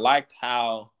then I liked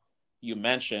how you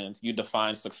mentioned you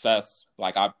define success.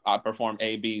 Like I performed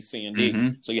A, B, C, and D. Mm-hmm.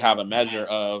 So you have a measure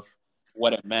of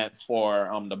what it meant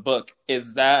for the book.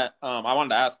 Is that, I wanted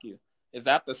to ask you, is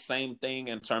that the same thing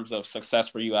in terms of success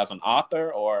for you as an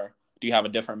author, or do you have a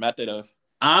different method of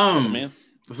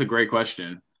That's a great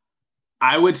question.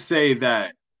 I would say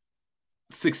that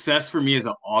success for me as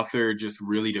an author just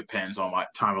really depends on my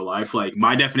time of life. Like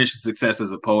my definition of success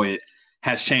as a poet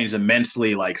has changed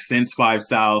immensely, like since 5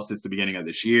 South, since the beginning of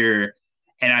this year.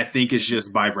 And I think it's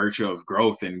just by virtue of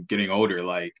growth and getting older.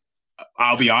 Like,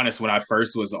 I'll be honest, when I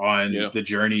first was on the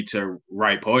journey to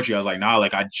write poetry, I was like, nah,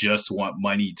 like I just want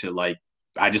money to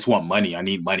I just want money. I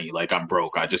need money. Like I'm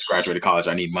broke. I just graduated college.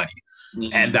 I need money.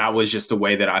 Mm-hmm. And that was just the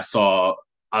way that I saw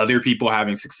other people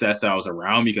having success that I was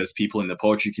around, because people in the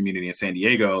poetry community in San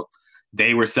Diego,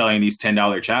 they were selling these $10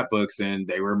 chapbooks and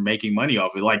they were making money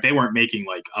off it. Like they weren't making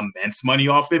like immense money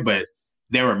off it, but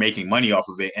they were making money off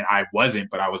of it. And I wasn't,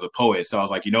 but I was a poet. So I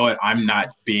was like, you know what? I'm not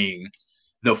being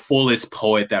the fullest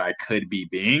poet that I could be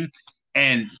being.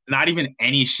 And not even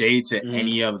any shade to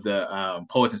any of the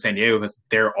poets in San Diego, because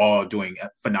they're all doing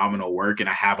phenomenal work, and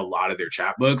I have a lot of their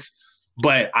chapbooks.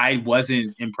 But I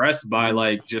wasn't impressed by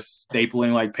like just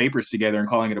stapling like papers together and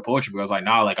calling it a poetry book. I was like,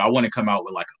 nah, like I want to come out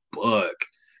with like a book,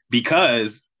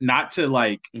 because not to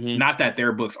like not that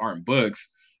their books aren't books,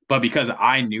 but because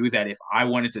I knew that if I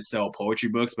wanted to sell poetry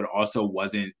books, but also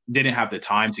didn't have the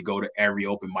time to go to every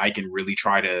open mic and really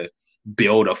try to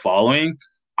build a following,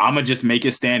 I'm gonna just make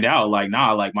it stand out. Like,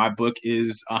 nah, like my book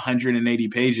is 180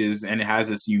 pages and it has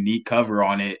this unique cover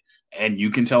on it, and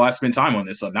you can tell I spent time on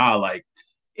this. So nah, like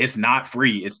it's not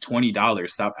free. It's $20.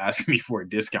 Stop asking me for a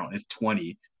discount. It's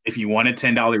 $20. If you want a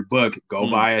 $10 book, go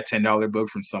buy a $10 book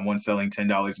from someone selling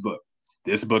 $10 book.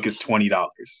 This book is $20.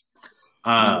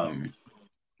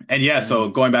 And yeah, so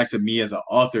going back to me as an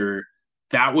author,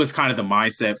 that was kind of the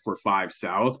mindset for Five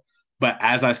South. But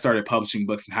as I started publishing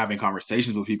books and having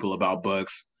conversations with people about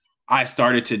books, I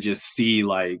started to just see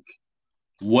like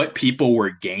what people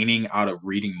were gaining out of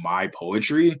reading my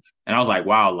poetry. And I was like,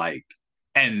 wow, like,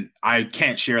 and I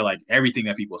can't share like everything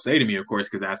that people say to me, of course,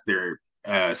 because that's their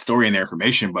story and their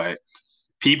information. But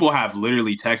people have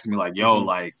literally texted me like, yo,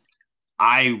 like,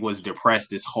 I was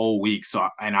depressed this whole week.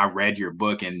 And I read your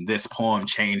book, and this poem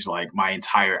changed like my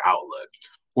entire outlook.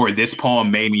 Or this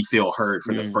poem made me feel heard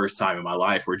for the first time in my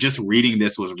life. Or just reading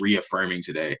this was reaffirming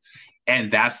today. And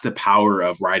that's the power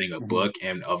of writing a book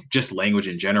and of just language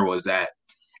in general, is that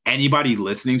anybody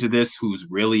listening to this who's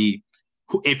really,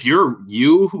 if you're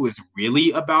who is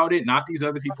really about it, not these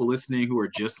other people listening who are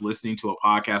just listening to a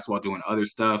podcast while doing other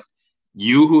stuff,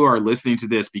 you who are listening to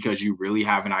this because you really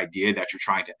have an idea that you're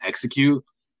trying to execute,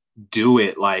 do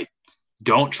it. Like,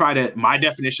 don't try to, my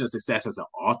definition of success as an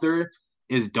author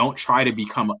is don't try to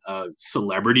become a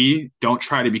celebrity. Don't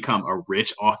try to become a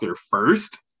rich author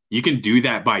first. You can do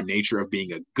that by nature of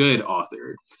being a good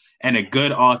author. And a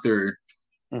good author,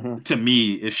 to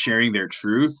me, is sharing their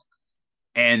truth,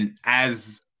 and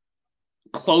as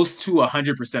close to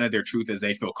 100% of their truth as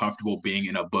they feel comfortable being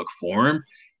in a book form,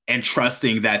 and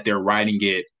trusting that they're writing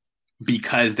it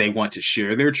because they want to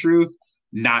share their truth,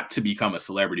 not to become a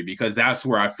celebrity. Because that's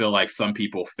where I feel like some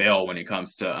people fail when it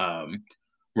comes to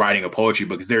writing a poetry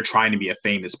book, because they're trying to be a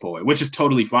famous poet, which is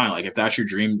totally fine. Like, if that's your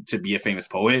dream to be a famous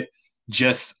poet,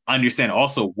 just understand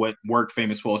also what work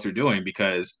famous poets are doing,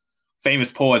 because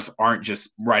famous poets aren't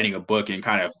just writing a book and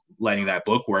kind of letting that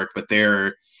book work, but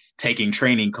they're taking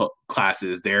training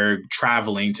classes, they're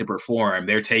traveling to perform,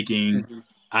 they're taking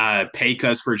pay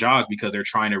cuts for jobs because they're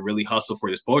trying to really hustle for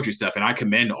this poetry stuff. And I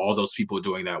commend all those people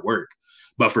doing that work.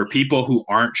 But for people who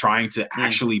aren't trying to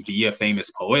actually be a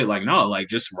famous poet, like, no, like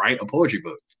just write a poetry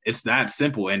book. It's that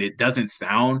simple. And it doesn't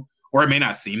sound, or it may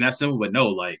not seem that simple, but no,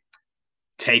 like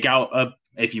take out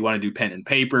if you want to do pen and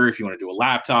paper, if you want to do a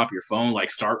laptop, your phone,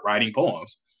 like start writing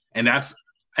poems. And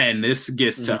this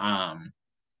gets to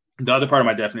the other part of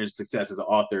my definition of success as an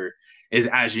author is,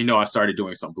 as you know, I started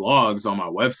doing some blogs on my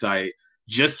website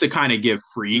just to kind of give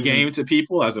free game to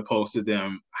people as opposed to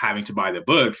them having to buy the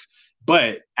books.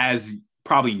 But as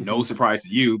probably no surprise to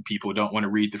you, people don't want to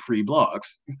read the free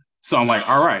blogs. So I'm like,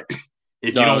 all right,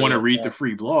 if you don't want to read the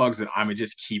free blogs, then I'm going to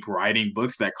just keep writing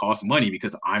books that cost money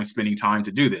because I'm spending time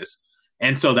to do this.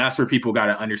 And so that's where people got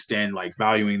to understand, like,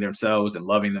 valuing themselves and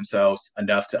loving themselves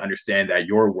enough to understand that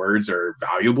your words are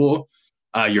valuable.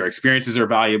 Your experiences are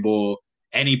valuable.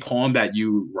 Any poem that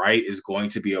you write is going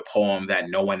to be a poem that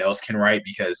no one else can write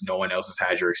because no one else has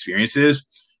had your experiences.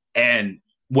 And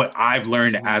what I've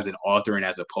learned as an author and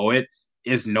as a poet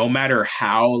is no matter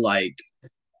how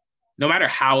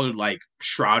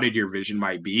shrouded your vision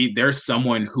might be, there's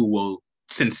someone who will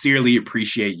sincerely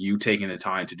appreciate you taking the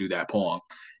time to do that poem.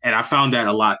 And I found that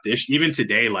a lot even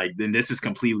today, like, then this is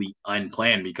completely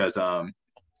unplanned because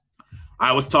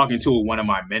I was talking to one of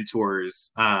my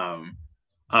mentors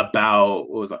about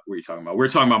what were you talking about? We were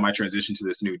talking about my transition to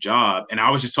this new job. And I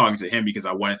was just talking to him because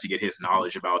I wanted to get his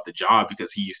knowledge about the job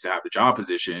because he used to have the job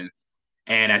position.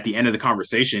 And at the end of the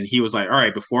conversation, he was like, all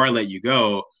right, before I let you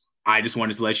go, I just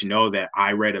wanted to let you know that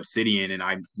I read Obsidian and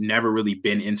I've never really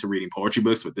been into reading poetry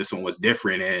books, but this one was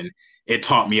different. And it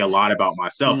taught me a lot about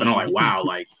myself. And I'm like, wow,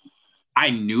 like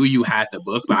I knew you had the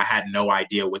book, but I had no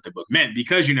idea what the book meant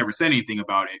because you never said anything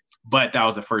about it. But that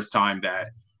was the first time that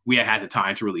we had the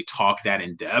time to really talk that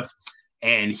in depth.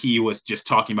 And he was just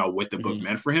talking about what the book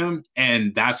meant for him.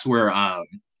 And that's where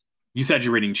you said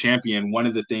you're reading Champion. One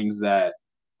of the things that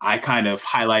I kind of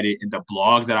highlighted in the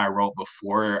blog that I wrote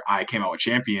before I came out with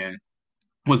Champion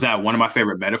was that one of my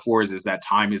favorite metaphors is that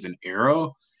time is an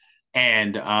arrow.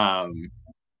 And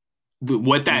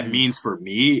what that means for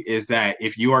me is that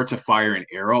if you are to fire an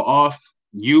arrow off,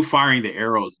 you firing the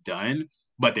arrow is done,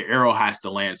 but the arrow has to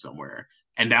land somewhere.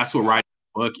 And that's what writing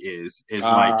a book is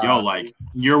like, yo, like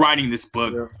you're writing this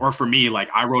book, or for me, like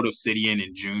I wrote Obsidian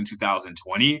in June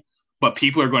 2020, but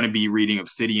people are going to be reading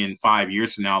Obsidian 5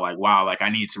 years from now, like, wow, like I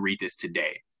need to read this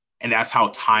today. And that's how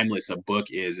timeless a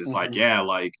book is. It's like, yeah,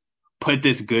 like put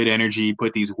this good energy,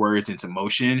 put these words into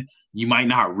motion. You might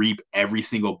not reap every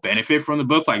single benefit from the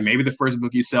book. Like maybe the first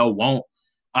book you sell won't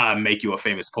make you a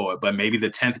famous poet, but maybe the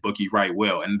 10th book you write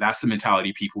will. And that's the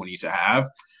mentality people need to have,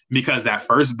 because that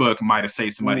first book might have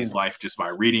saved somebody's life just by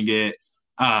reading it.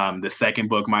 The second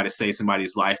book might have saved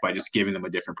somebody's life by just giving them a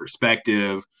different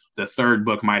perspective. The third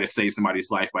book might have saved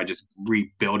somebody's life by just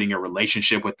rebuilding a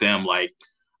relationship with them. Like,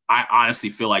 I honestly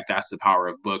feel like that's the power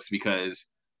of books, because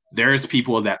there's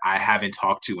people that I haven't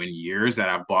talked to in years that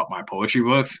I've bought my poetry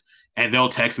books, and they'll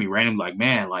text me randomly like,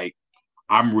 man, like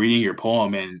I'm reading your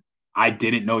poem and I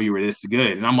didn't know you were this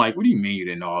good. And I'm like, what do you mean you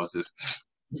didn't know I was this?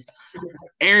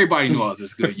 Everybody knew I was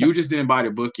this good. You just didn't buy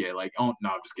the book yet. Like, oh no,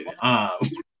 I'm just kidding.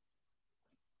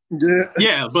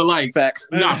 Yeah, but like, facts.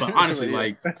 No, but honestly,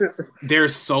 like,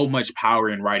 there's so much power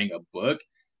in writing a book.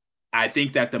 I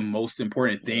think that the most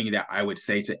important thing that I would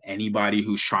say to anybody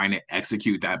who's trying to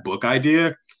execute that book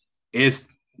idea is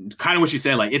kind of what you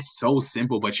said. Like, it's so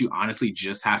simple, but you honestly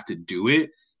just have to do it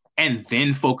and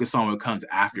then focus on what comes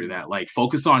after that. Like,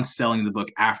 focus on selling the book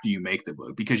after you make the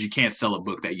book, because you can't sell a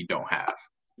book that you don't have.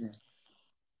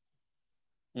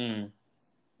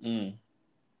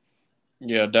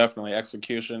 Yeah, definitely.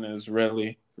 Execution is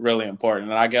really, really important.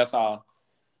 And I guess I'll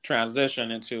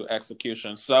transition into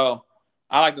execution. So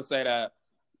I like to say that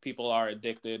people are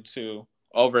addicted to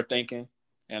overthinking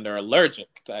and are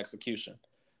allergic to execution.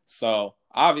 So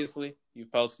obviously you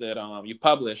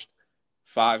published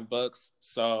 5 books,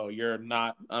 so you're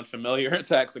not unfamiliar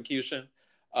to execution.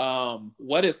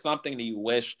 What is something that you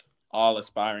wished all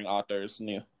aspiring authors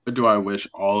knew? What do I wish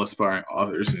all aspiring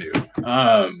authors knew?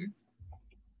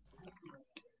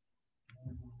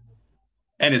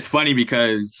 And it's funny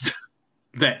because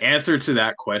the answer to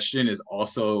that question is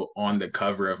also on the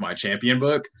cover of my Champion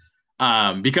book.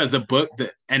 Because the book,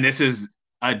 and this is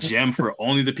a gem for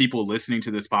only the people listening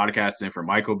to this podcast and for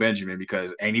Michael Benjamin,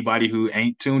 because anybody who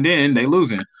ain't tuned in, they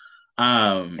losing.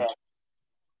 Because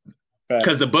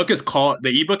the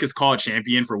ebook is called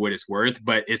Champion for what it's worth,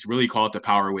 but it's really called The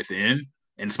Power Within,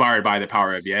 inspired by The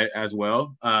Power of Yet as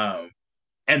well.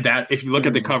 And that, if you look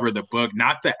at the cover of the book,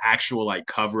 not the actual like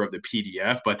cover of the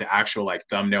PDF, but the actual like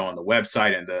thumbnail on the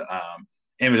website and the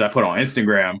image I put on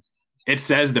Instagram, it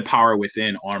says The Power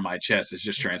Within on my chest. It's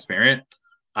just transparent.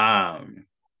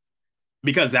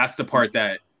 Because that's the part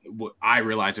that I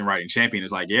realized in writing Champion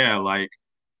is like, yeah, like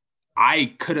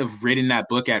I could have written that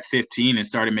book at 15 and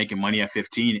started making money at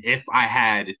 15 if I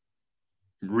had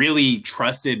really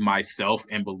trusted myself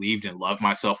and believed and loved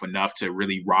myself enough to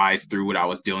really rise through what I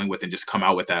was dealing with and just come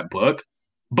out with that book.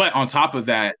 But on top of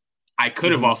that, I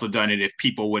could have also done it if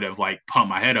people would have like pumped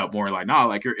my head up more, like, nah,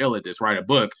 like you're ill at this, write a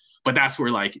book. But that's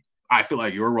where like I feel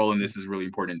like your role in this is really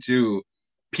important too.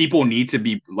 People need to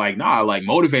be like, nah, like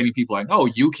motivating people like, no,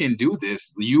 you can do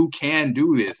this. You can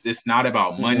do this. It's not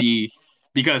about money.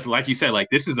 Because like you said, like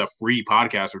this is a free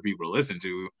podcast for people to listen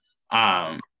to.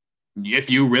 If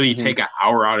you really take an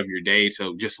hour out of your day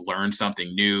to just learn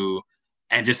something new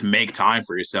and just make time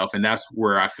for yourself. And that's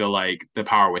where I feel like The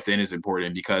Power Within is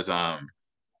important, because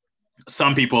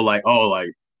some people like, oh,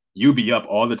 like you be up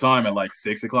all the time at like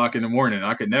 6 o'clock in the morning.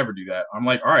 I could never do that. I'm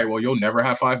like, all right, well, you'll never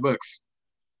have 5 books.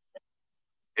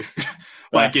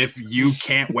 If you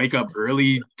can't wake up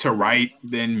early to write,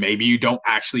 then maybe you don't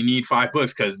actually need 5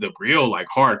 books, because the real like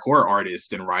hardcore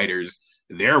artists and writers,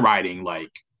 they're writing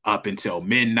like up until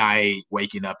midnight,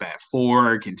 waking up at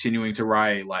 4, continuing to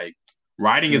write. Like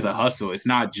writing is a hustle. It's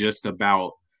not just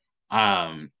about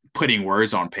putting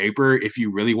words on paper. If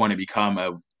you really want to become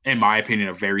in my opinion,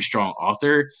 a very strong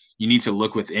author, you need to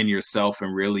look within yourself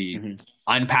and really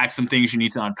unpack some things you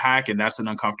need to unpack. And that's an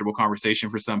uncomfortable conversation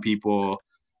for some people.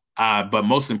 But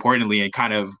most importantly,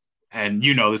 and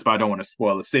you know this, but I don't want to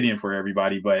spoil Obsidian for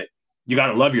everybody, but you got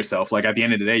to love yourself. Like at the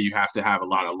end of the day, you have to have a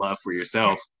lot of love for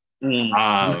yourself.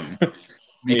 Because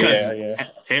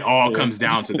it all comes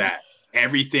down to that.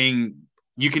 Everything,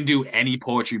 you can do any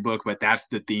poetry book, but that's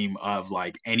the theme of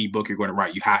like any book you're going to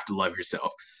write. You have to love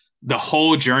yourself. The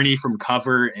whole journey from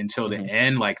cover until the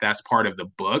end, like that's part of the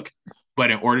book.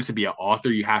 But in order to be an author,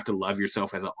 you have to love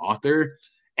yourself as an author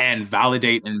and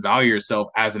validate and value yourself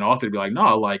as an author to be like,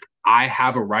 no, like I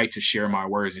have a right to share my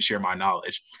words and share my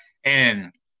knowledge.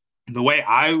 And the way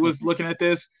I was looking at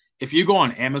this, if you go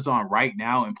on Amazon right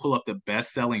now and pull up the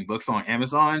best-selling books on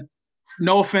Amazon,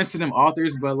 no offense to them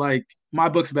authors, but like my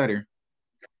book's better.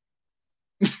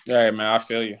 Hey man, I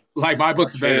feel you. Like my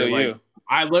book's better. You.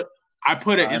 Like I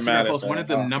put an Instagram post. That. One of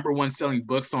the number one selling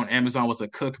books on Amazon was a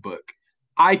cookbook.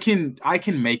 I can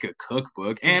make a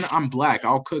cookbook, and I'm Black.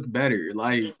 I'll cook better.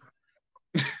 Like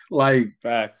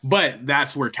Facts. But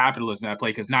that's where capitalism at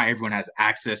play, because not everyone has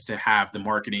access to have the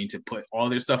marketing to put all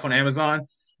their stuff on Amazon.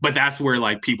 But that's where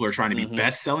like people are trying to be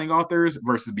best-selling authors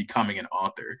versus becoming an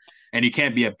author. And you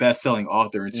can't be a best-selling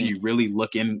author until you really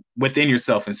look within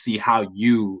yourself and see how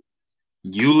you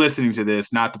listening to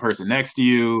this, not the person next to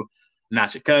you,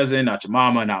 not your cousin, not your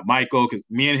mama, not Michael, because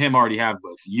me and him already have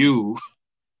books. You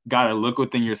gotta look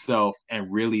within yourself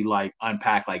and really like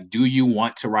unpack, like, do you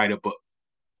want to write a book?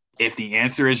 If the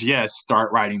answer is yes,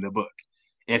 start writing the book.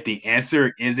 If the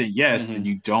answer isn't yes, then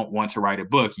you don't want to write a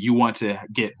book. You want to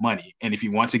get money. And if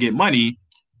you want to get money,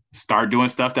 start doing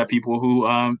stuff that people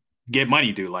who get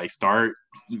money do. Like start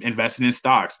investing in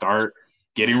stocks, start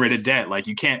getting rid of debt. Like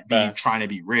you can't be trying to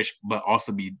be rich, but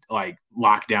also be like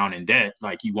locked down in debt.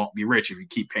 Like you won't be rich if you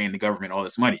keep paying the government all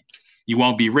this money. You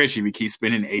won't be rich if you keep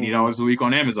spending $80 a week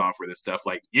on Amazon for this stuff.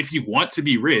 Like if you want to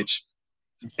be rich,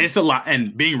 it's a lot,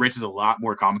 and being rich is a lot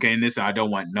more complicated than this. And I don't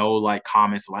want no like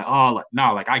comments like, oh, like,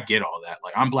 no, like I get all that.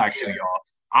 Like I'm Black too, y'all.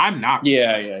 I'm not.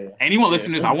 Yeah. Anyone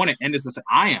listening to this, I want to end this with saying,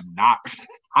 I am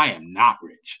not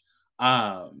rich.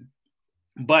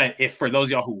 But if for those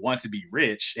of y'all who want to be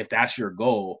rich, if that's your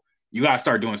goal, you got to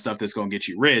start doing stuff that's going to get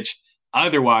you rich.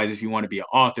 Otherwise, if you want to be an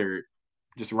author,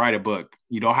 just write a book.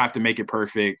 You don't have to make it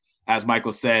perfect. As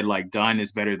Michael said, like done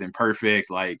is better than perfect.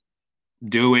 Like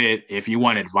do it. If you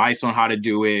want advice on how to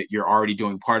do it, you're already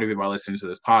doing part of it by listening to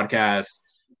this podcast.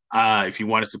 If you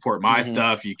want to support my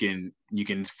stuff, you can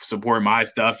support my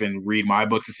stuff and read my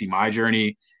books to see my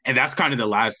journey. And that's kind of the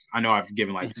last. I know I've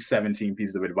given like 17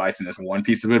 pieces of advice, and that's one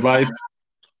piece of advice.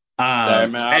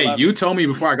 Hey, you told me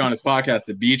before I got on this podcast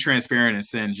to be transparent and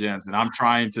send gems, and I'm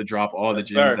trying to drop all the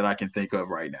gems that I can think of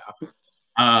right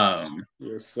now.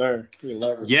 Yes, sir. We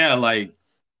love it. Yeah, like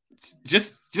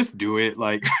just do it.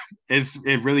 Like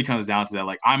it really comes down to that.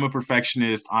 Like I'm a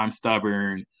perfectionist. I'm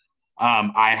stubborn.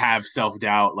 I have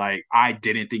self-doubt. Like I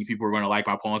didn't think people were going to like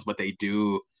my poems, but they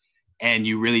do. And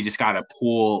you really just got to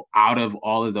pull out of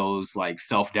all of those like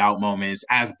self-doubt moments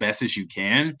as best as you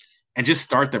can and just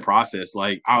start the process.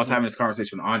 Like I was having this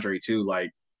conversation with Andre too.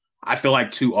 Like I feel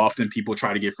like too often people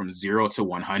try to get from 0 to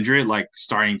 100, like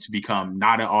starting to become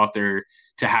not an author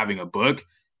to having a book.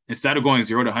 Instead of going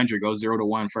 0 to 100, go 0 to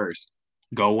 1 first.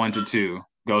 Go 1 to 2.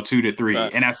 Go 2 to 3.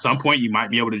 And at some point, you might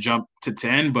be able to jump to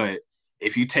 10. But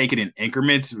if you take it in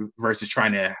increments versus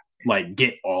trying to like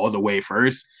get all the way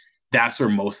first, that's where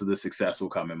most of the success will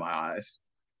come in my eyes.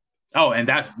 Oh, and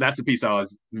that's the piece I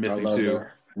was missing too.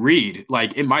 That. Read.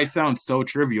 Like it might sound so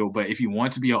trivial, but if you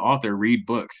want to be an author, read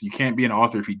books. You can't be an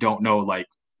author if you don't know like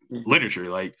literature.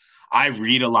 Like I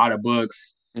read a lot of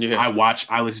books. Yeah.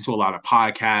 I listen to a lot of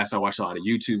podcasts. I watch a lot of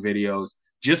YouTube videos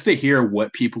just to hear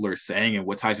what people are saying and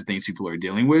what types of things people are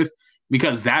dealing with,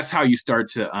 because that's how you start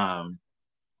to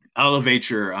elevate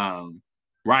your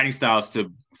writing styles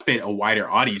to fit a wider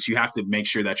audience. You have to make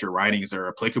sure that your writings are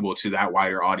applicable to that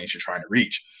wider audience you're trying to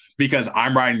reach, because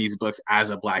I'm writing these books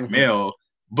as a Black male,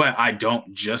 but I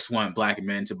don't just want Black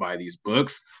men to buy these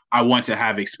books. I want to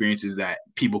have experiences that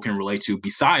people can relate to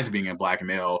besides being a Black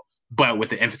male, but with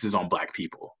the emphasis on Black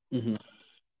people.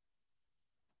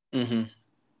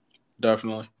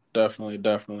 Definitely.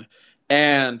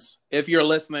 And if you're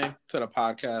listening to the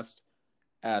podcast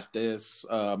at this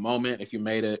moment, if you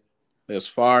made it this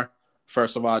far,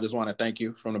 first of all, I just want to thank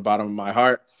you from the bottom of my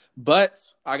heart. But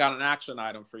I got an action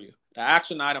item for you. The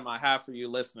action item I have for you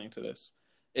listening to this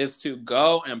is to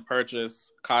go and purchase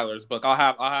Kyler's book. I'll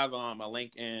have a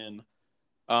link in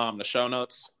the show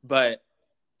notes, but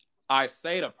I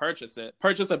say to purchase it.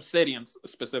 Purchase Obsidian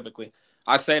specifically.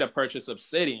 I say to purchase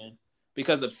Obsidian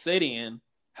because Obsidian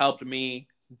helped me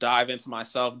dive into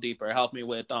myself deeper. It helped me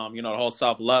with the whole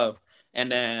self-love. And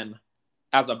then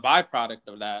as a byproduct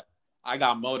of that, I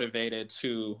got motivated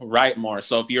to write more.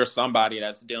 So if you're somebody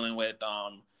that's dealing with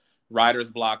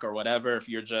writer's block or whatever, if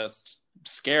you're just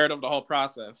scared of the whole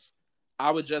process,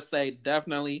 I would just say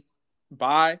definitely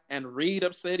buy and read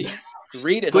Obsidian.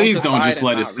 Read it. Please don't just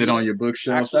let it sit on your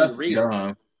bookshelf. That's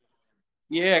dumb.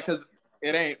 Yeah, because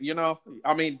it ain't,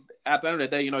 I mean, at the end of the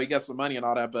day, you get some money and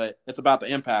all that, but it's about the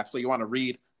impact. So you want to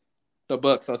read the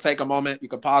book. So take a moment. You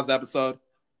can pause the episode,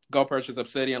 go purchase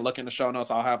Obsidian, look in the show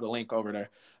notes. I'll have the link over there.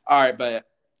 All right, but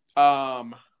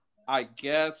I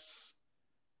guess,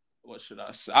 what should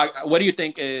I say? What do you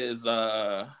think is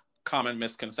a common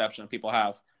misconception people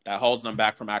have that holds them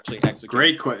back from actually executing?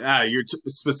 Great question. You're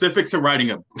specific to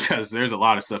writing because there's a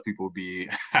lot of stuff people be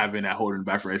having that holding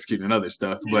back from executing other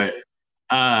stuff. But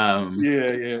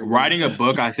Yeah. Writing a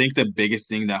book, I think the biggest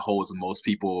thing that holds most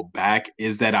people back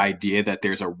is that idea that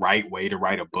there's a right way to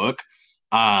write a book.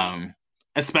 Um,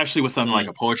 Especially with something like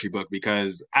a poetry book,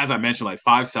 because as I mentioned, like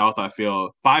Five South, I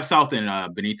feel Five South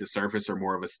and Beneath the Surface are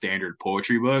more of a standard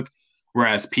poetry book,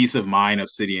 whereas Peace of Mind,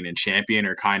 Obsidian, and Champion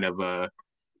are kind of a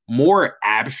more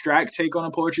abstract take on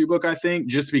a poetry book, I think,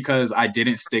 just because I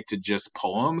didn't stick to just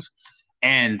poems.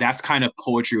 And that's kind of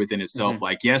poetry within itself. Mm-hmm.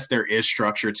 Like, yes, there is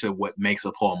structure to what makes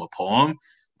a poem,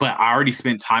 but I already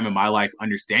spent time in my life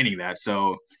understanding that.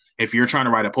 So if you're trying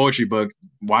to write a poetry book,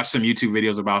 watch some YouTube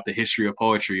videos about the history of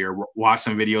poetry or watch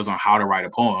some videos on how to write a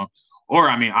poem. Or,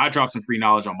 I mean, I dropped some free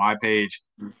knowledge on my page.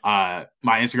 My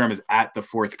Instagram is at the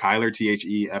fourth Kyler,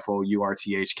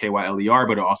 TheFourthKyler,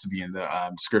 but it'll also be in the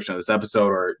description of this episode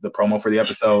or the promo for the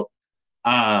episode.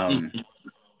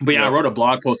 But yeah, I wrote a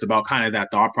blog post about kind of that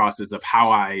thought process of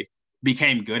how I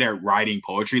became good at writing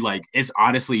poetry. Like, it's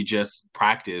honestly just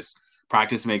practice.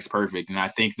 Practice makes perfect. And I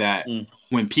think that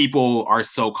when people are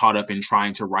so caught up in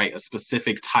trying to write a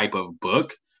specific type of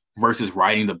book versus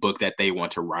writing the book that they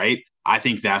want to write, I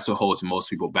think that's what holds most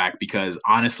people back. Because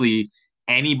honestly,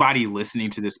 anybody listening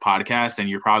to this podcast, and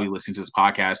you're probably listening to this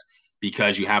podcast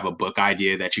because you have a book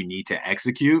idea that you need to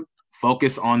execute,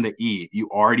 focus on the E. You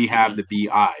already have the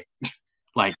BI.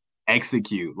 Like,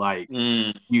 execute. Like,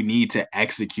 you need to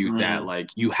execute that.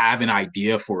 Like, you have an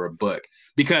idea for a book.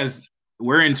 Because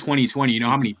we're in 2020, you know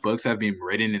how many books have been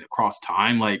written across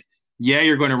time? Like, yeah,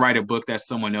 you're going to write a book that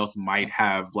someone else might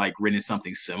have like written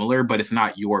something similar, but it's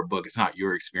not your book. It's not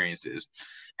your experiences.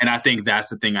 And I think that's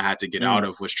the thing I had to get out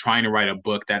of, was trying to write a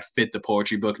book that fit the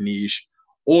poetry book niche,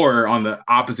 or on the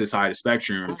opposite side of the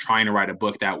spectrum, trying to write a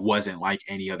book that wasn't like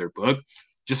any other book.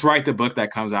 Just write the book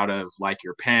that comes out of like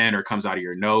your pen or comes out of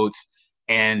your notes,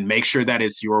 and make sure that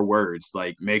it's your words.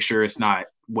 Like, make sure it's not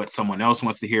what someone else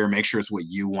wants to hear. Make sure it's what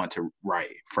you want to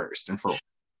write first and foremost.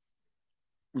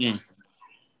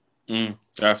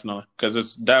 Definitely. Because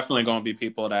it's definitely going to be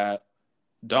people that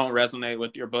don't resonate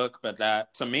with your book. But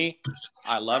that, to me,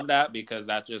 I love that, because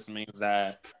that just means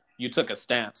that you took a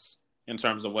stance in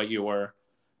terms of what you were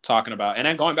talking about. And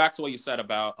then going back to what you said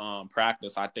about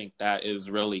practice, I think that is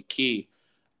really key.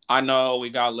 I know we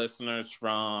got listeners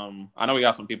I know we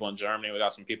got some people in Germany. We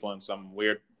got some people in some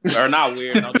weird, or not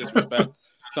weird, no disrespect,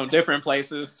 some different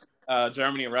places,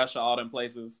 Germany and Russia, all them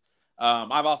places.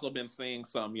 I've also been seeing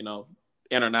some,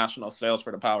 international sales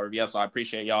for The Power of Yes. So I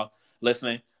appreciate y'all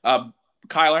listening.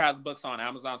 Kyler has books on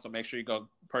Amazon, so make sure you go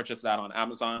purchase that on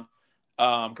Amazon,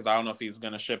 because I don't know if he's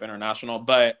going to ship international.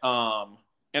 But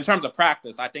in terms of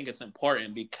practice, I think it's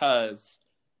important, because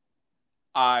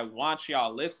I want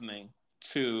y'all listening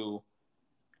to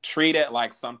treat it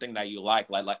like something that you like.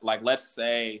 Like let's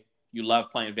say you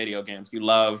love playing video games, you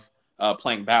love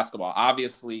playing basketball.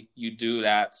 Obviously, you do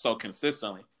that so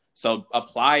consistently. So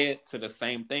apply it to the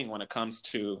same thing when it comes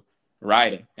to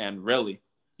writing, and really,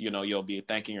 you'll be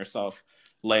thanking yourself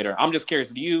later. I'm just curious,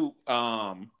 do you,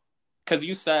 because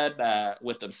you said that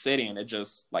with Obsidian, it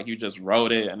just like you just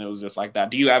wrote it and it was just like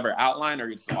that. Do you ever outline, or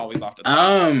it's always off the top?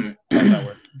 How does that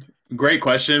work? Great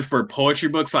question. For poetry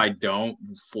books, I don't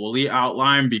fully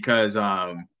outline, because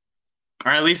or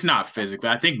at least not physically.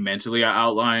 I think mentally I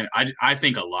outline. I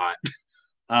think a lot.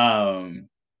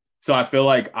 So I feel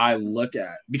like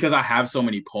because I have so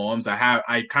many poems,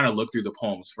 I kind of look through the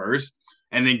poems first,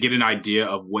 and then get an idea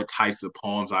of what types of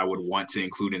poems I would want to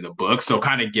include in the book. So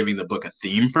kind of giving the book a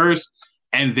theme first,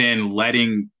 and then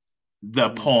letting the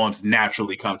poems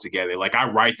naturally come together. Like,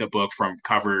 I write the book from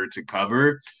cover to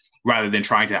cover rather than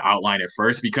trying to outline it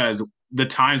first, because the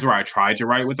times where I try to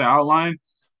write with the outline,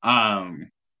 I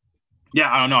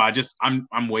don't know.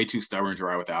 I'm way too stubborn to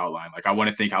write with the outline. Like, I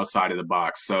want to think outside of the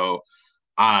box. So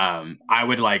I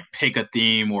would like pick a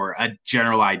theme or a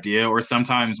general idea, or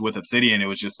sometimes with Obsidian, it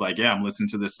was just like, yeah, I'm listening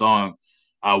to this song.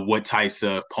 What types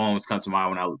of poems come to mind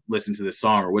when I listen to this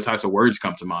song, or what types of words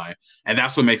come to mind? And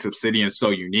that's what makes Obsidian so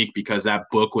unique, because that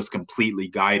book was completely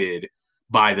guided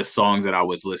by the songs that I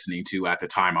was listening to at the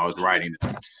time I was writing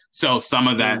them. So some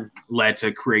of that led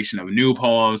to creation of new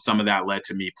poems. Some of that led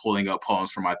to me pulling up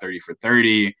poems from my 30 for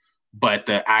 30. But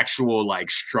the actual like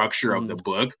structure of the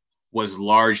book was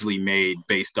largely made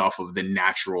based off of the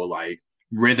natural like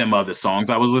rhythm of the songs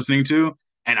I was listening to.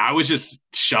 And I was just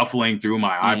shuffling through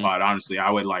my iPod. Honestly, I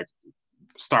would like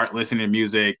start listening to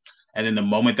music, and then the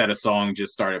moment that a song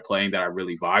just started playing that I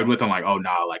really vibed with, I'm like, oh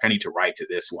nah, like I need to write to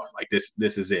this one. Like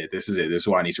this is it. This is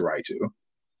what I need to write to.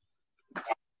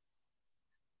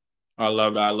 I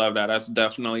love that. That's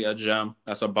definitely a gem.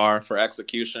 That's a bar for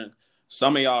execution.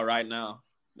 Some of y'all right now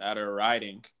that are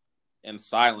writing, in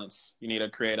silence. You need to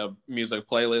create a music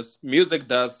playlist. Music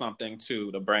does something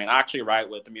to the brain. I actually write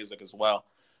with the music as well,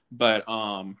 but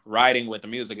writing with the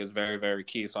music is very, very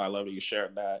key. So I love that you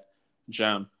shared that,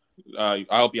 Jem. I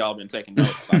hope y'all been taking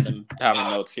notes. I've been having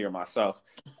notes here myself.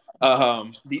 Do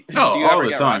you all ever the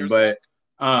get time, writer's but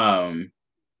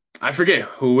I forget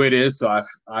who it is, so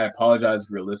I apologize if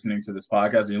you're listening to this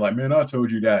podcast and you're like, man, I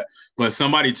told you that. But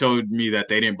somebody told me that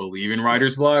they didn't believe in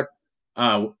writer's block.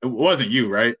 It wasn't you,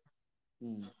 right?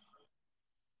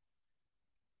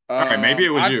 All right, maybe it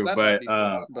was I've you, said that but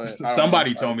before, but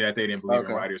somebody told me that they didn't believe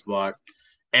in writer's block.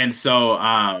 And so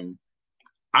I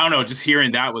don't know, just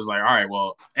hearing that was like, all right,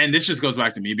 well, and this just goes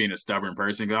back to me being a stubborn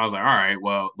person, because I was like, all right,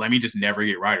 well, let me just never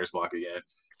get writer's block again.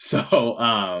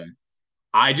 So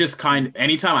I just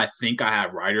anytime I think I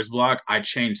have writer's block, I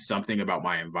change something about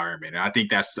my environment. And I think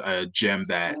that's a gem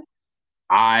that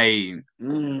I've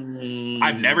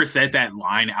never said that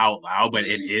line out loud, but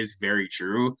it is very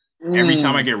true. Every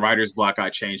time I get writer's block, I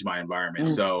change my environment.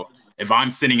 So if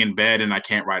I'm sitting in bed and I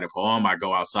can't write a poem, I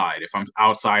go outside. If I'm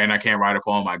outside and I can't write a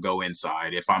poem, I go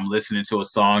inside. If I'm listening to a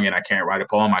song and I can't write a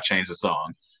poem, I change the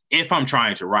song. If I'm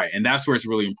trying to write. And that's where it's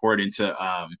really important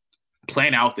to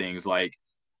plan out things. Like,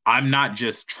 I'm not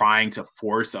just trying to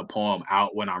force a poem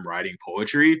out when I'm writing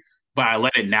poetry, but I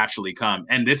let it naturally come.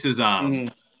 And this is I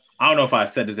don't know if I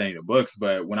said this in any of the books,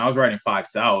 but when I was writing Five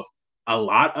South, a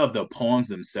lot of the poems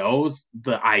themselves,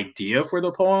 the idea for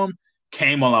the poem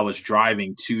came while I was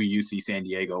driving to UC San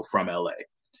Diego from LA.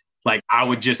 Like, I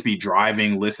would just be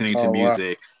driving, listening to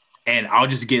music, and I'll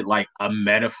just get like a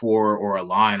metaphor or a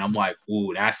line. I'm like,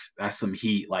 ooh, that's some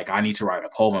heat. Like, I need to write a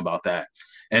poem about that.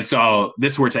 And so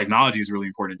this is where technology is really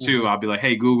important too. I'll be like,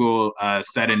 hey, Google,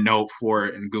 set a note for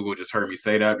it. And Google just heard me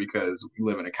say that because we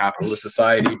live in a capitalist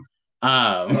society.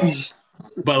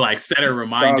 But like, set a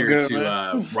reminder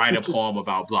to write a poem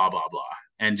about blah, blah, blah.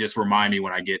 And just remind me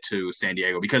when I get to San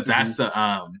Diego, because that's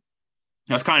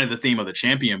that's kind of the theme of the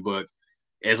Champion book.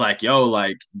 Is like, yo,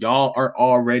 like, y'all are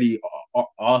already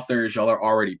authors, y'all are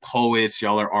already poets,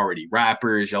 y'all are already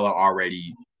rappers, y'all are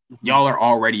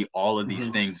already all of these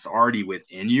things already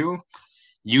within you.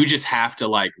 You just have to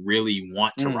like really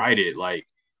want to write it. Like,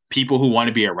 people who want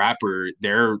to be a rapper,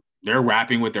 they're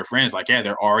rapping with their friends. Like, yeah,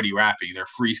 they're already rapping, they're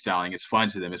freestyling. It's fun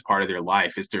to them. It's part of their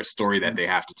life. It's their story that they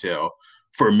have to tell.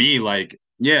 For me, like,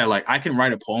 yeah, like, I can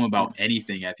write a poem about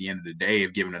anything at the end of the day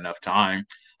if given enough time.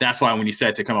 That's why when you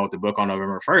said to come out with the book on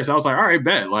November 1st, I was like, all right,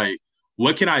 bet. Like,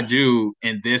 what can I do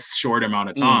in this short amount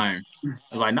of time? I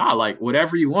was like, nah, like,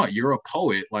 whatever you want. You're a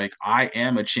poet. Like, I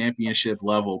am a championship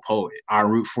level poet. I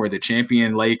root for the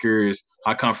champion Lakers.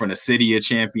 I come from the city of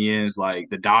champions. Like,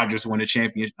 the Dodgers won a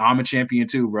championship. I'm a champion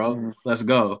too, bro. Let's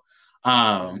go.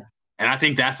 And I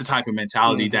think that's the type of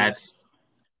mentality that's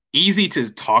easy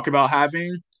to talk about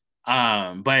having.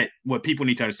 But what people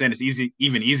need to understand is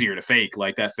even easier to fake.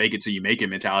 Like, that fake it till you make it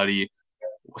mentality.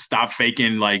 Stop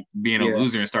faking like being a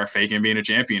loser and start faking being a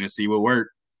champion and see what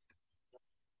works.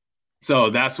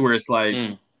 So that's where it's like,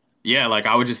 yeah, like,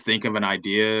 I would just think of an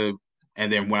idea,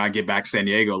 and then when I get back to San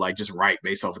Diego, like, just write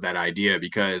based off of that idea,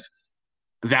 because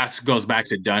that goes back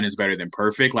to done is better than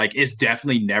perfect. Like, it's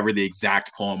definitely never the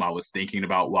exact poem I was thinking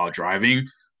about while driving,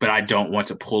 but I don't want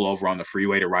to pull over on the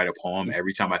freeway to write a poem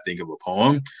every time I think of a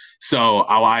poem. So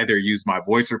I'll either use my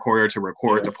voice recorder to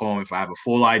record the poem if I have a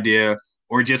full idea,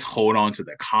 or just hold on to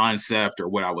the concept or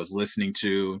what I was listening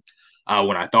to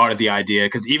when I thought of the idea.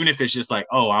 Because even if it's just like,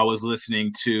 oh, I was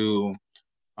listening to,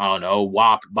 I don't know,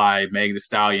 WAP by Meg Thee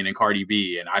Stallion and Cardi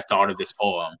B, and I thought of this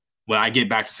poem. When I get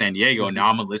back to San Diego, now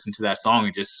I'm going to listen to that song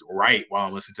and just write while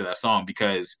I'm listening to that song,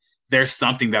 because there's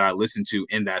something that I listened to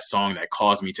in that song that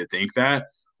caused me to think that.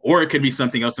 Or it could be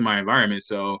something else in my environment.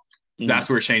 So that's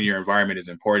where changing your environment is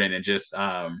important. And just,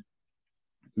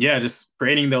 just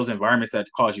creating those environments that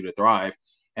cause you to thrive.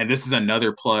 And this is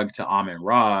another plug to Amin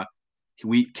Ra.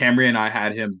 Camry and I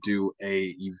had him do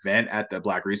a event at the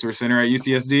Black Resource Center at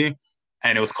UCSD,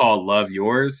 and it was called Love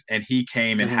Yours. And he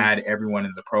came and had everyone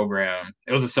in the program.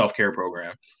 It was a self-care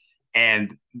program.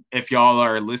 And if y'all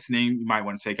are listening, you might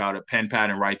want to take out a pen pad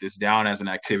and write this down as an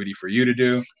activity for you to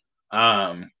do.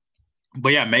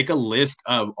 But yeah, make a list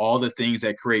of all the things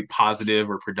that create positive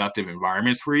or productive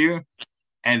environments for you.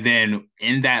 And then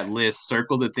in that list,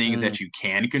 circle the things that you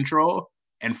can control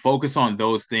and focus on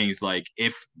those things. Like,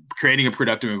 if creating a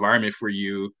productive environment for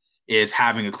you is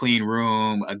having a clean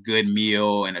room, a good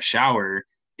meal, and a shower,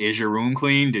 is your room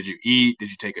clean? Did you eat? Did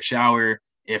you take a shower?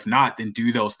 If not, then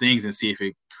do those things and see if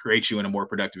it creates you in a more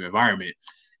productive environment.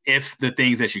 If the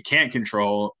things that you can't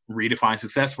control, redefine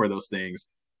success for those things.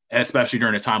 Especially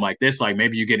during a time like this, like,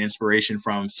 maybe you get inspiration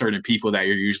from certain people that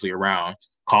you're usually around.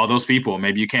 call those people.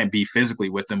 Maybe you can't be physically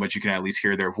with them, but you can at least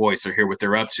hear their voice or hear what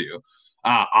they're up to.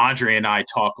 Andre and I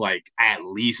talk like at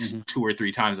least 2 or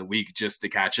 3 times a week just to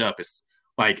catch up. It's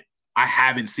like I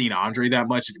haven't seen Andre that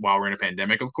much while we're in a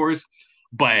pandemic, of course,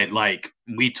 but like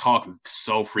we talk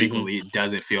so frequently, it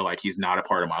doesn't feel like he's not a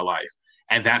part of my life.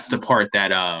 And that's the part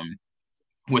that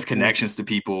with connections to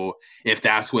people, if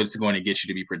that's what's going to get you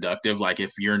to be productive, like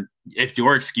if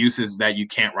your excuse is that you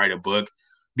can't write a book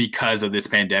because of this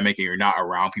pandemic and you're not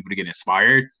around people to get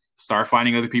inspired, start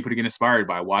finding other people to get inspired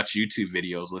by. Watch YouTube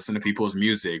videos, listen to people's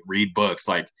music, read books.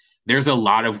 Like there's a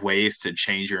lot of ways to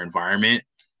change your environment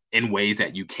in ways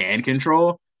that you can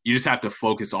control. You just have to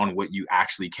focus on what you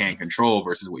actually can control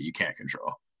versus what you can't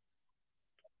control.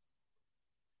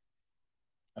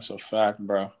 That's a fact,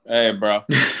 bro. Hey, bro,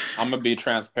 I'm going to be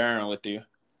transparent with you.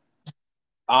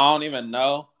 I don't even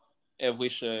know if we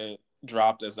should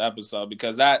drop this episode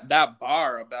because that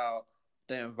bar about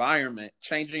the environment,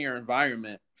 changing your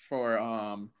environment for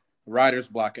writer's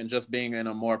block and just being in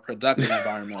a more productive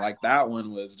environment, like that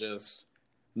one was just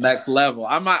next level.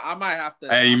 I might have to.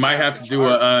 Hey, you might have to do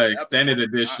a extended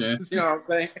edition. You know what I'm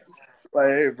saying? Like,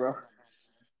 hey, bro.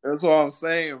 That's what I'm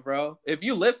saying, bro. If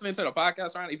you listening to the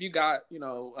podcast, right? If you got,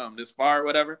 this far or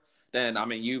whatever, then, I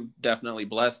mean, you definitely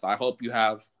blessed. I hope you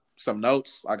have some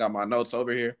notes. I got my notes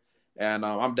over here. And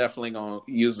I'm definitely going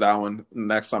to use that one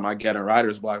next time I get a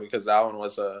writer's block because that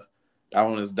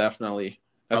one is definitely.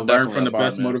 I learned from the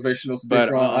best motivational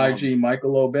speaker on IG,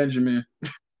 Michael O. Benjamin.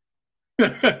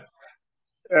 Hey,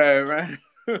 man.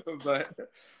 But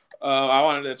I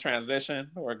wanted to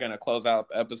transition. We're going to close out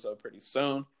the episode pretty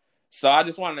soon. So I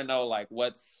just wanted to know, like,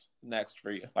 what's next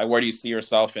for you? Like, where do you see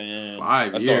yourself in 5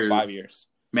 years? Let's go with 5 years.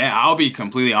 Man, I'll be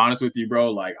completely honest with you, bro.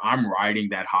 Like, I'm riding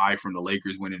that high from the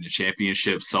Lakers winning the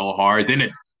championship so hard.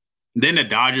 Then the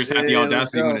Dodgers had the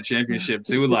audacity to win the championship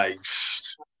too. Like,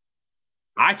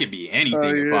 I could be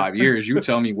anything in 5 years. You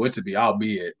tell me what to be, I'll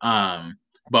be it.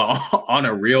 But on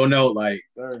a real note, like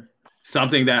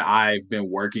something that I've been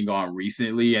working on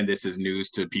recently, and this is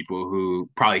news to people who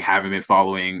probably haven't been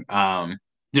following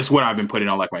just what I've been putting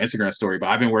on like my Instagram story, but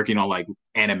I've been working on like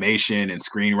animation and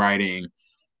screenwriting.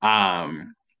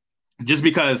 Just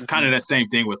because kind of that same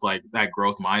thing with like that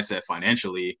growth mindset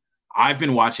financially. I've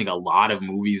been watching a lot of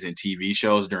movies and TV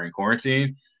shows during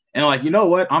quarantine. And like, you know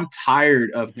what? I'm tired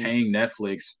of paying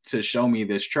Netflix to show me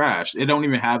this trash. They don't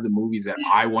even have the movies that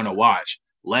I want to watch.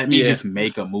 Let me just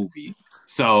make a movie.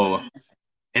 So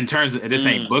in terms of this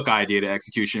ain't book idea to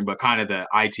execution, but kind of the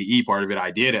ITE part of it,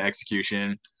 idea to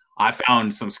execution, I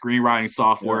found some screenwriting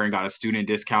software and got a student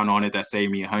discount on it that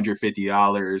saved me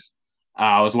 $150.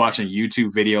 I was watching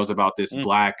YouTube videos about this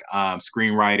black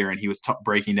screenwriter, and he was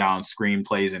breaking down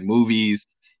screenplays and movies,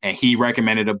 and he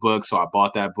recommended a book. So I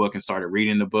bought that book and started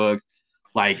reading the book.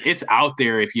 Like, it's out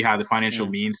there if you have the financial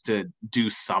means to do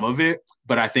some of it.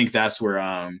 But I think that's where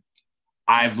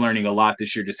I've learning a lot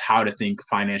this year, just how to think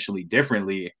financially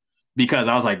differently, because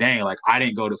I was like, dang, like I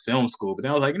didn't go to film school. But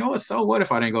then I was like, you know what? So what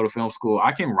if I didn't go to film school?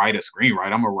 I can write a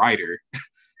screenwrite. I'm a writer.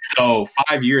 So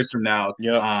 5 years from now,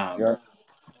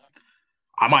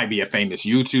 I might be a famous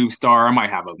YouTube star. I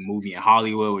might have a movie in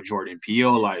Hollywood with Jordan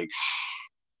Peele. Like,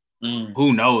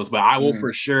 who knows? But I will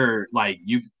for sure. Like,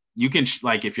 you can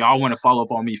like, if y'all want to follow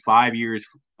up on me 5 years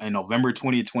in November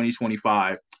 20th,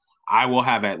 2025, I will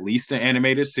have at least an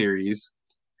animated series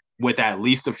with at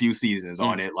least a few seasons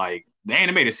on it. Like, the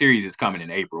animated series is coming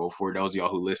in April for those of y'all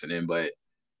who listening, but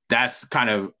that's kind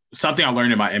of something I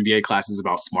learned in my MBA classes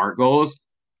about SMART goals.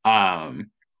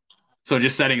 So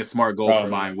just setting a SMART goal for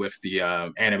mine with the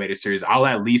animated series, I'll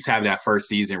at least have that first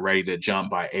season ready to jump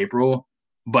by April.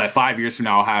 But 5 years from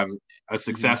now, I'll have a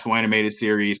successful animated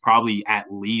series, probably at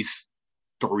least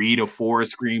 3 to 4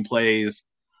 screenplays,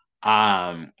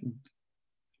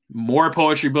 more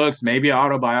poetry books, maybe an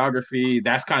autobiography.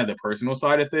 That's kind of the personal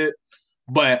side of it.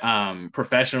 But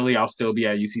professionally, I'll still be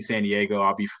at UC San Diego.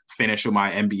 I'll be finished with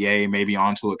my MBA, maybe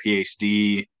onto a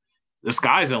PhD. The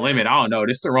sky's the limit. I don't know.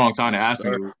 This is the wrong time to ask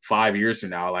me 5 years from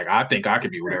now. Like, I think I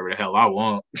could be whatever the hell I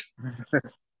want.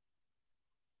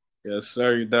 Yes,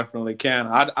 sir. You definitely can.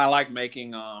 I like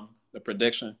making the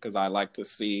prediction because I like to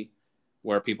see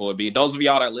where people would be. Those of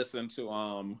y'all that listen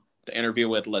to the interview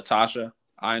with Latasha,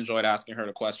 I enjoyed asking her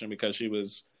the question because she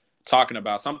was talking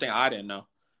about something I didn't know.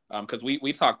 Because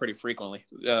we talk pretty frequently.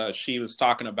 She was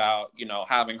talking about,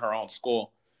 having her own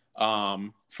school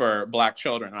for Black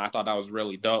children. And I thought that was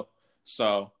really dope.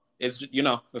 So it's,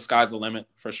 the sky's the limit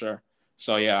for sure.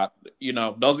 So, yeah,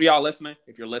 those of y'all listening,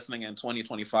 if you're listening in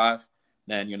 2025,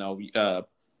 then,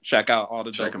 check out all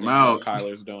the dope things that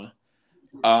Kyler's doing.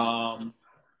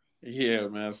 Yeah,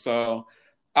 man. So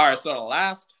All right, so the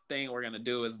last thing we're gonna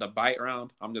do is the bite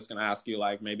round. I'm just gonna ask you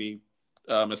like maybe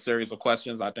a series of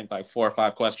questions. I think like 4 or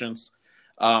 5 questions.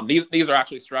 These are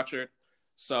actually structured,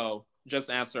 so just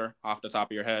answer off the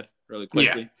top of your head really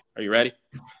quickly. Yeah. Are you ready?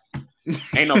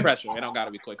 Ain't no pressure. It don't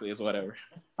gotta be quickly. It's whatever.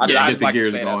 I Get just the like to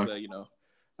gears say going. that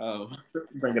to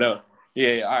bring it up.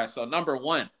 Yeah. All right. So number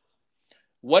 1,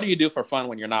 what do you do for fun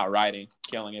when you're not writing,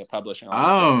 killing it, publishing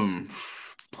all these books?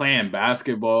 Playing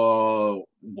basketball,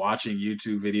 watching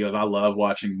YouTube videos. I love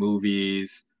watching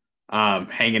movies,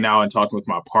 hanging out and talking with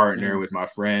my partner, with my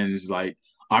friends. Like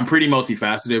I'm pretty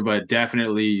multifaceted, but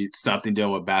definitely something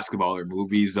dealing with basketball or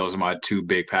movies. Those are my 2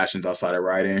 big passions outside of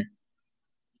writing.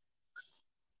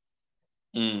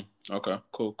 Okay.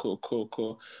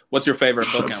 Cool. What's your favorite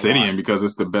book Obsidian, and why? because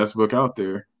it's the best book out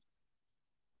there.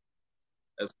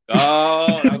 Let's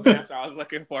go. That's the answer I was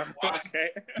looking for. Okay.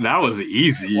 That was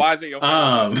easy. Why is it your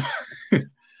favorite book?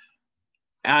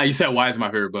 You said why is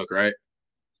my favorite book, right?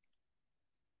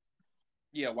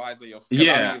 Yeah, why is it your?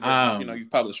 Yeah, I mean, you've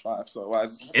published 5, so why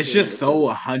is it's just so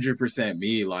 100%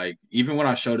 me. Like even when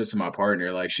I showed it to my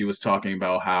partner, like she was talking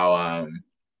about how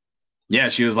yeah,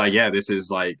 she was like, yeah, this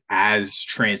is like as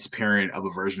transparent of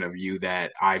a version of you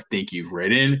that I think you've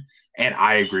written. And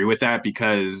I agree with that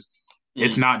because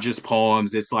it's not just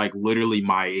poems. It's like literally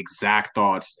my exact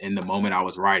thoughts in the moment I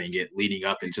was writing it, leading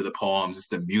up into the poems. It's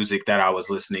the music that I was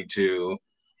listening to.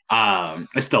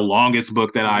 It's the longest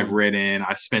book that I've written.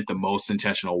 I spent the most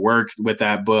intentional work with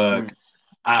that book.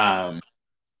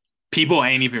 People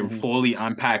ain't even fully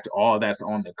unpacked all that's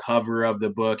on the cover of the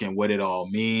book and what it all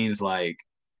means. Like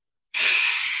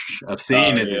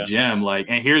Obsidian is a gem. Like,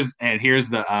 and here's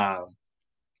the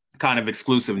kind of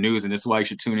exclusive news, and this is why you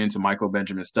should tune into Michael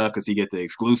Benjamin stuff because he get the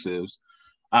exclusives.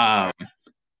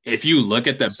 If you look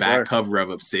at the back cover of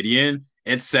Obsidian,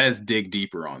 it says "Dig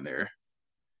Deeper" on there.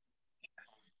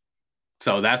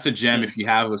 So that's a gem. If you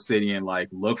have Obsidian, like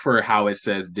look for how it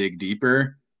says "Dig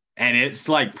Deeper," and it's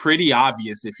like pretty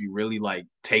obvious if you really like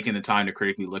taking the time to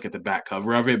critically look at the back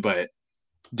cover of it. But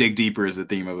 "Dig Deeper" is the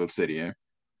theme of Obsidian.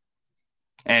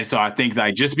 And so I think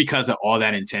like just because of all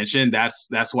that intention, that's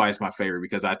why it's my favorite,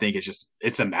 because I think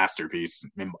it's a masterpiece.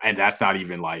 And that's not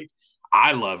even like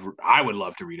I would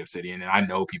love to read Obsidian, and I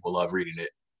know people love reading it.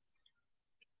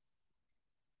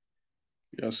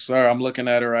 Yes, sir. I'm looking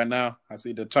at it right now. I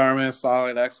see determined,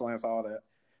 solid, excellence, all that.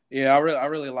 Yeah, I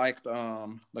really liked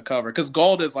the cover because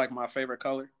gold is like my favorite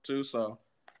color too. So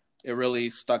it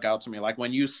really stuck out to me. Like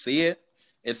when you see it,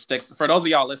 it sticks. For those of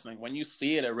y'all listening, when you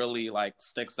see it, it really like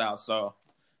sticks out. So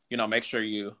make sure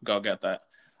you go get that.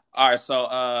 All right.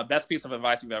 So best piece of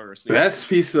advice you've ever received. Best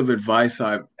piece of advice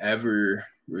I've ever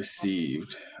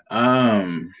received.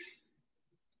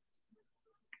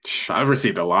 I've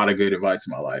received a lot of good advice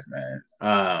in my life, man.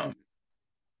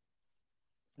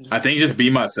 I think just be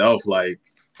myself. Like,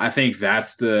 I think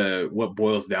that's what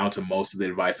boils down to most of the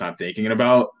advice I'm thinking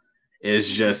about is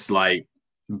just like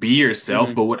be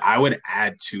yourself. But what I would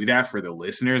add to that for the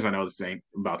listeners, I know this ain't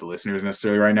about the listeners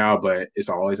necessarily right now, but it's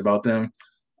always about them.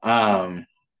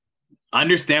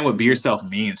 Understand what be yourself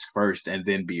means first and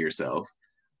then be yourself.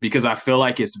 Because I feel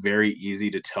like it's very easy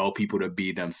to tell people to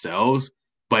be themselves.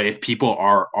 But if people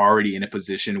are already in a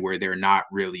position where they're not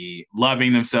really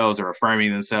loving themselves or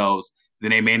affirming themselves,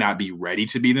 then they may not be ready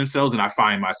to be themselves. And I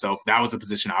find myself, that was a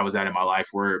position I was at in my life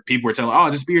where people were telling,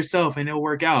 oh, just be yourself and it'll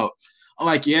work out. I'm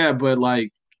like, yeah, but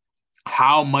like,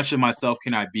 how much of myself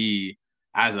can I be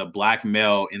as a Black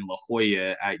male in La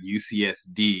Jolla at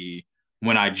UCSD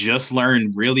when I just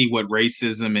learned really what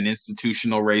racism and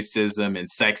institutional racism and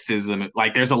sexism,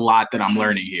 like there's a lot that I'm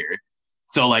learning here.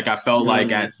 So like I felt like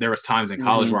there was times in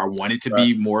college where I wanted to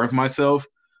be more of myself,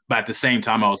 but at the same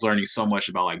time I was learning so much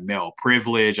about like male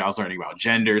privilege. I was learning about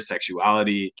gender,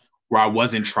 sexuality, where I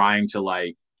wasn't trying to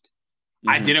like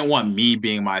I didn't want me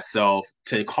being myself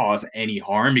to cause any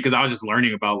harm, because I was just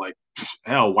learning about like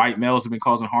hell, white males have been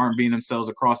causing harm being themselves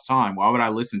across time. Why would I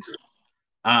listen to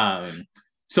it?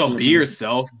 So be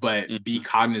yourself, but be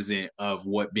cognizant of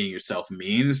what being yourself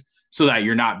means so that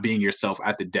you're not being yourself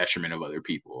at the detriment of other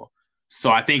people. So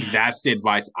I think that's the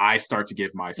advice I start to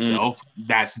give myself.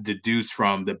 That's deduced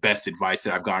from the best advice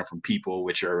that I've gotten from people,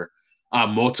 which are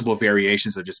multiple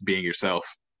variations of just being yourself.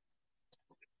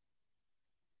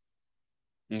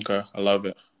 Okay. I love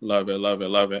it. Love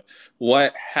it.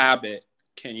 What habit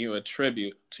can you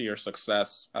attribute to your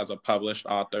success as a published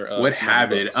author of what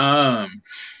habit? Books?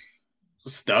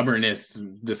 Stubbornness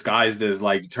disguised as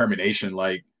like determination.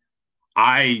 Like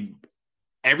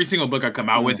every single book I come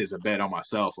out with is a bet on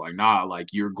myself. Like, nah, like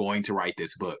you're going to write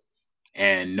this book.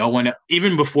 And no one,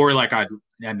 even before like I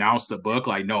announced the book,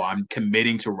 like, no, I'm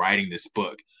committing to writing this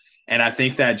book. And I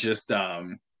think that just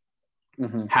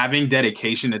having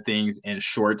dedication to things in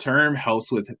short term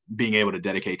helps with being able to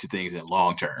dedicate to things in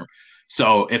long term.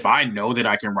 So if I know that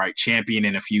I can write Champion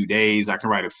in a few days, I can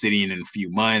write Obsidian in a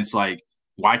few months, like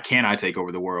why can't I take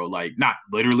over the world? Like not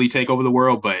literally take over the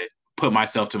world, but put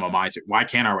myself to my mind. Why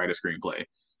can't I write a screenplay?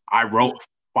 I wrote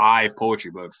 5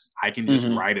 poetry books. I can just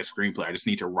write a screenplay. I just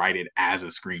need to write it as a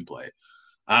screenplay.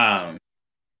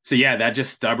 So yeah, that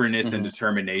just stubbornness and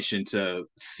determination to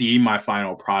see my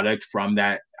final product from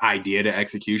that idea to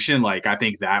execution. Like I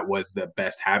think that was the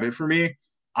best habit for me.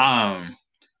 And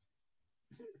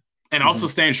also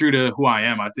staying true to who I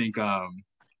am. I think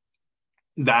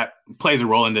that plays a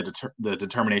role in the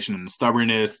determination and the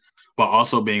stubbornness, but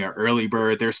also being an early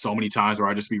bird. There's so many times where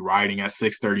I just be writing at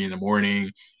 6:30 in the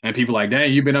morning, and people like,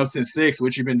 "Dang, you've been up since 6.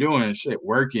 What you been doing?" Shit,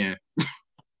 working.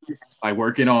 Like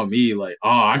working on me. Like, oh,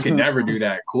 I can never do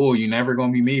that. Cool, you never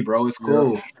gonna be me, bro. It's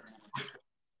cool. Yeah.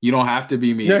 You don't have to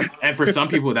be me. And for some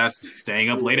people, that's staying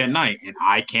up late at night, and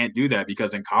I can't do that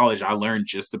because in college I learned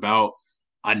just about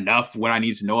enough what I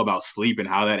need to know about sleep and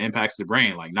how that impacts the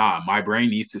brain. Like, nah, my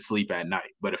brain needs to sleep at night,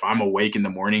 but if I'm awake in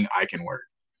the morning, I can work.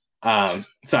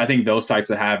 So I think those types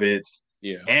of habits.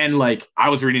 Yeah. And like I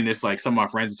was reading this, like some of my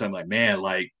friends and something like, man,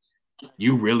 like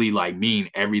you really like mean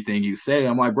everything you say.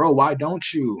 I'm like, bro, why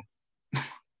don't you?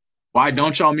 Why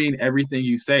don't y'all mean everything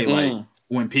you say? Like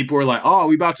when people are like, oh,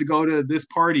 we about to go to this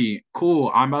party.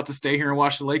 Cool. I'm about to stay here and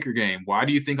watch the Laker game. Why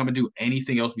do you think I'm going to do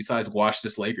anything else besides watch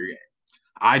this Laker game?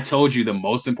 I told you the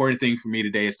most important thing for me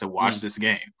today is to watch this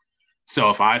game.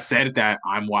 So if I said that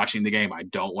I'm watching the game, I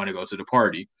don't want to go to the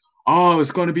party. Oh,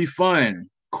 it's going to be fun.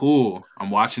 Cool.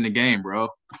 I'm watching the game, bro.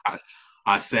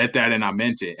 I said that and I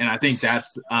meant it. And I think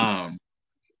that's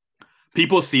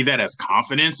people see that as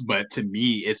confidence, but to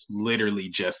me, it's literally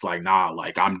just like, nah,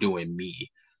 like I'm doing me.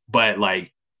 But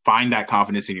like find that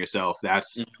confidence in yourself.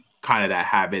 That's kind of that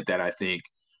habit that I think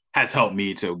has helped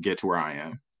me to get to where I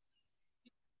am.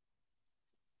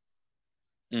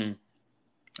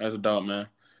 That's dope, man.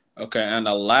 Okay, and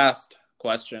the last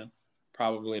question,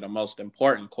 probably the most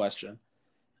important question.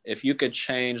 If you could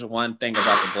change one thing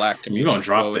about the Black community, you're gonna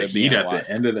drop the heat at the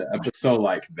end of the episode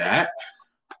like that?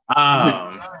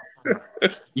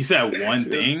 You said one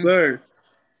thing? Yes, sir.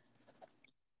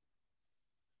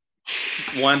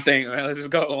 One thing, man. Let's just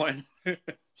go on.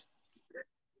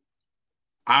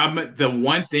 The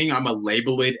one thing I'm gonna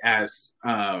label it as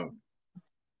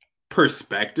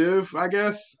perspective, I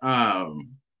guess.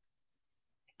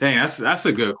 Dang, that's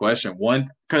a good question. One,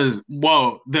 because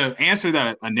the answer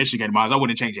that initially came to mind is I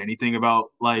wouldn't change anything about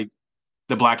like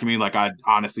the Black community. Like I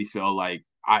honestly feel like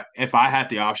if I had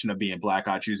the option of being Black,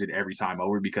 I'd choose it every time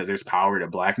over because there's power to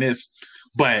Blackness.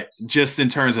 But just in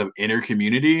terms of inner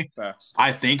community,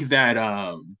 I think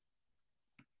that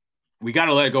we got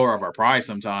to let go of our pride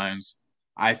sometimes.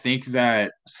 I think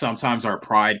that sometimes our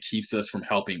pride keeps us from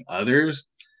helping others.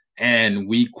 And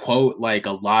we quote like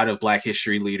a lot of Black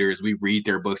history leaders. We read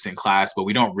their books in class, but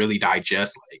we don't really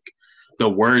digest like the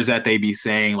words that they be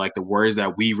saying, like the words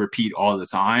that we repeat all the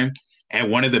time. And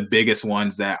one of the biggest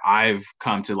ones that I've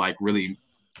come to like really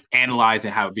analyze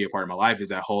and have it be a part of my life is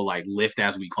that whole like lift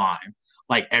as we climb.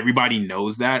 Like everybody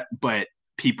knows that, but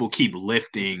people keep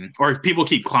lifting or people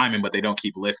keep climbing, but they don't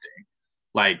keep lifting.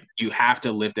 Like you have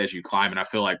to lift as you climb. And I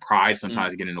feel like pride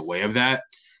sometimes get in the way of that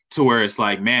to where it's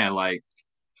like, man, like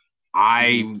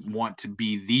I want to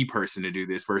be the person to do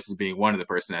this versus being one of the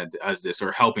person that does this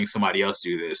or helping somebody else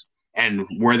do this. And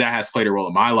where that has played a role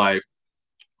in my life,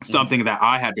 something that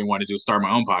I had been wanting to do is start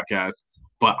my own podcast,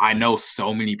 but I know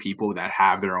so many people that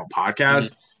have their own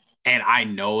podcast and I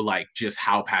know like just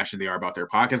how passionate they are about their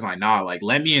podcast. I'm like, nah, like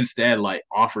let me instead like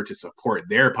offer to support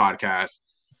their podcast.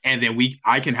 And then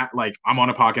I can like, I'm on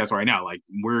a podcast right now. Like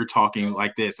we're talking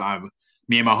like this.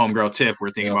 Me and my homegirl Tiff, we're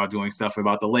thinking about doing stuff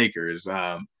about the Lakers.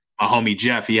 My homie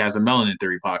Jeff, he has a Melanin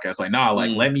Theory podcast. Like, nah, like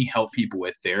let me help people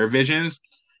with their visions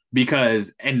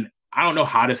because, and I don't know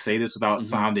how to say this without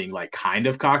sounding like kind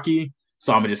of cocky.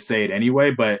 So I'm gonna just say it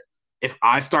anyway. But if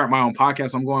I start my own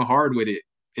podcast, I'm going hard with it.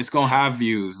 It's gonna have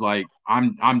views. Like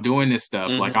I'm doing this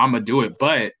stuff. Like I'm gonna do it.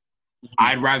 But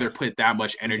I'd rather put that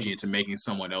much energy into making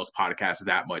someone else's podcast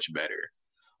that much better.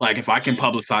 Like if I can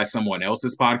publicize someone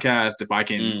else's podcast, if I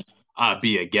can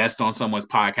be a guest on someone's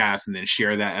podcast and then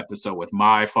share that episode with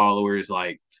my followers,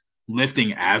 like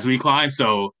lifting as we climb.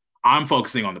 So I'm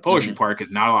focusing on the poetry part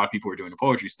because not a lot of people are doing the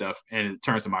poetry stuff in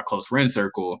terms of my close friend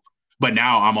circle. But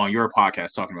now I'm on your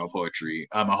podcast talking about poetry.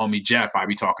 My homie Jeff, I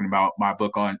be talking about my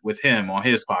book with him on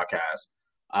his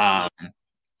podcast.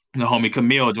 The homie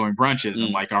Camille doing brunches.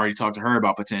 And like I already talked to her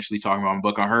about potentially talking about my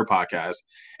book on her podcast.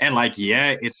 And like,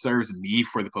 yeah, it serves me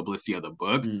for the publicity of the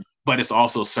book. but it's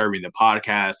also serving the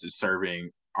podcast, it's serving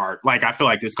our, like, I feel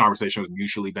like this conversation was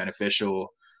mutually beneficial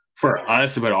for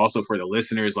us, but also for the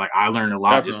listeners. Like, I learned a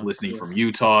lot just listening from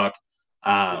you talk.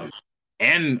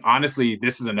 And honestly,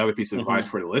 this is another piece of advice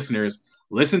for the listeners.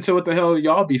 Listen to what the hell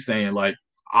y'all be saying. Like,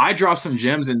 I dropped some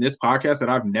gems in this podcast that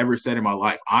I've never said in my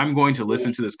life. I'm going to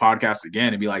listen to this podcast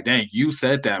again and be like, dang, you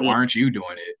said that. Why aren't you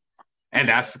doing it? And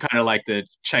that's kind of like the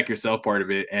check yourself part of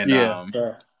it. And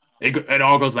it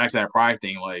all goes back to that pride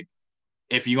thing. Like,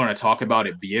 if you're going to talk about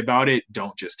it, be about it.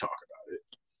 Don't just talk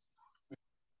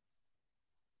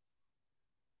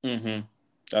about it.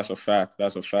 That's a fact.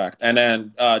 That's a fact. And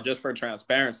then just for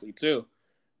transparency too,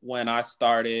 when I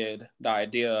started the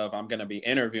idea of I'm going to be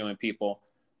interviewing people,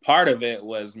 part of it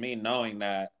was me knowing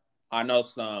that I know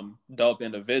some dope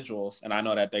individuals and I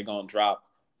know that they're going to drop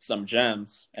some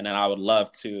gems, and then I would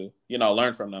love to,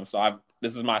 learn from them. So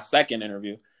this is my second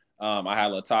interview. I had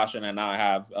Latasha, and now I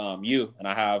have you, and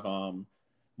I have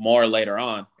more later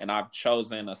on. And I've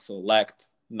chosen a select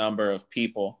number of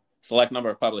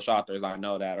published authors I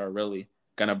know that are really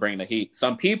going to bring the heat.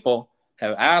 Some people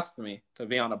have asked me to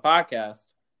be on the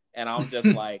podcast, and I'm just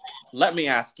like, let me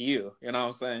ask you, you know what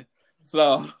I'm saying?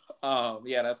 So,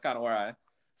 that's kind of where I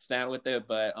stand with it.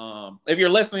 But if you're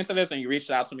listening to this and you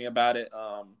reached out to me about it,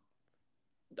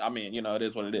 I mean, it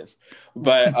is what it is.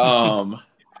 But all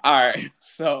right,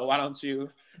 so why don't you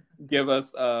give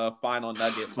us a final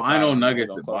nugget? Final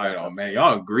nugget to bite on, man.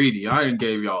 Y'all greedy. I done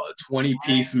gave y'all a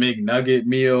 20-piece McNugget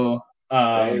meal.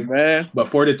 Hey, man. But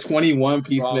for the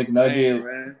 21-piece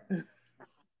McNugget,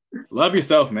 love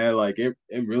yourself, man. Like, it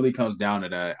really comes down to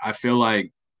that. I feel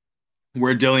like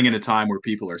we're dealing in a time where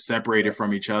people are separated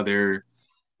from each other.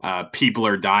 People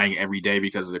are dying every day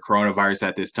because of the coronavirus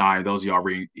at this time. Those of y'all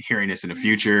hearing this in the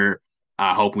future,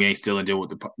 I hope we ain't still in deal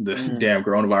with the damn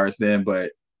coronavirus then.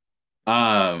 But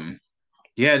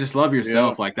just love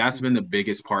yourself. Like, that's been the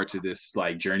biggest part to this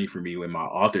like journey for me with my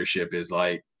authorship, is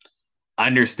like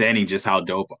understanding just how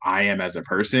dope I am as a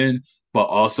person, but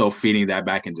also feeding that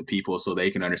back into people so they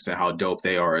can understand how dope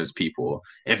they are as people.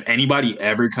 If anybody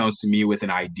ever comes to me with an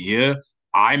idea,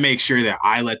 I make sure that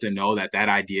I let them know that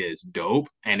idea is dope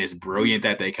and it's brilliant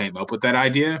that they came up with that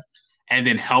idea, and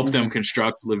then help them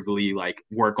constructively like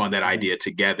work on that idea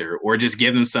together, or just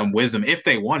give them some wisdom if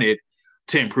they want it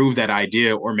to improve that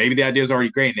idea, or maybe the idea is already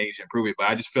great and they need to improve it. But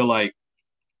I just feel like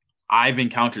I've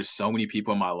encountered so many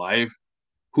people in my life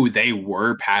who they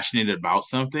were passionate about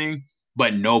something,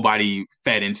 but nobody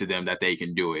fed into them that they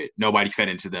can do it. Nobody fed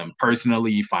into them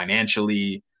personally,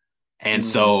 financially. And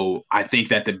so I think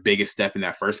that the biggest step in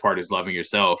that first part is loving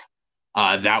yourself.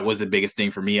 That was the biggest thing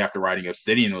for me after writing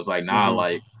Obsidian. It was like,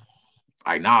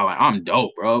 I'm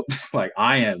dope, bro. Like,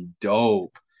 I am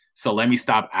dope. So let me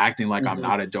stop acting like I'm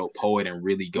not a dope poet and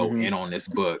really go in on this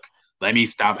book. Let me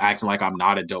stop acting like I'm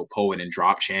not a dope poet and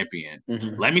drop Champion.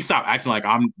 Let me stop acting like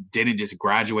didn't just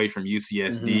graduate from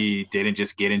UCSD, didn't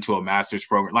just get into a master's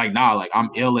program. Like, like I'm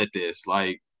ill at this.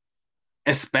 Like,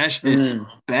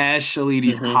 especially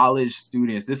these college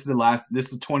students. This is a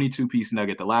 22-piece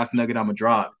nugget. The last nugget I'm gonna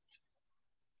drop.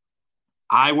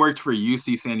 I worked for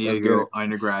UC San Diego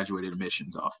undergraduate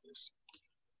admissions office.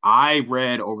 I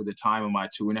read over the time of my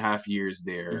 2.5 years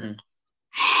there,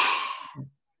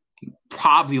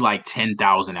 probably like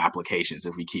 10,000 applications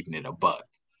if we keeping it a buck.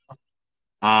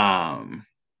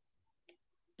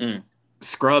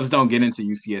 Scrubs don't get into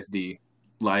UCSD.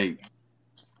 Like,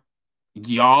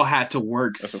 y'all had to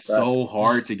work so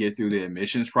hard to get through the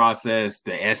admissions process,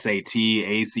 the SAT,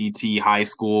 ACT, high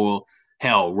school,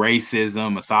 hell,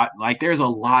 racism, like there's a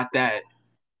lot that,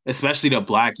 especially the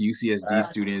Black UCSD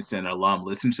students and alum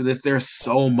listen to this, there's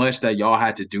so much that y'all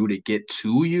had to do to get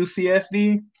to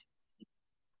UCSD.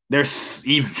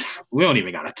 We don't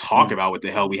even got to talk about what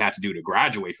the hell we had to do to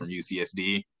graduate from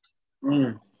UCSD.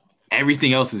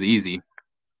 Everything else is easy.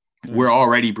 We're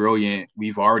already brilliant.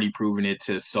 We've already proven it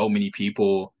to so many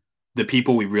people. The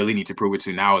people we really need to prove it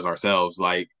to now is ourselves.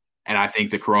 Like, and I think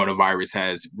the coronavirus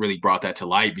has really brought that to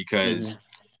light, because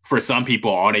for some people,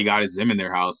 all they got is them in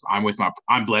their house. I'm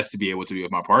blessed to be able to be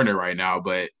with my partner right now,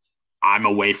 but I'm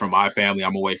away from my family.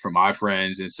 I'm away from my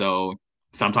friends. And so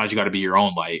sometimes you got to be your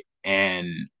own light. And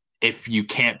if you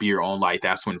can't be your own light,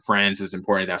 that's when friends is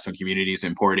important. That's when community is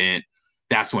important.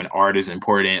 That's when art is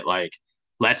important. Like,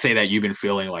 let's say that you've been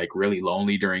feeling like really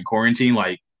lonely during quarantine.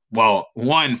 Like, well,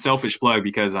 one selfish plug,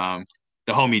 because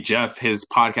the homie Jeff, his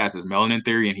podcast is Melanin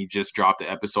Theory, and he just dropped an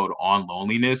episode on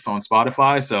loneliness on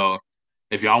Spotify. So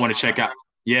if y'all want to check out,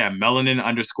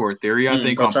 Melanin_Theory, I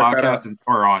think on podcasts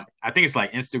or on, I think it's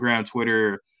like Instagram,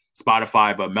 Twitter,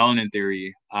 Spotify, but Melanin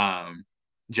Theory,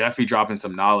 Jeff be dropping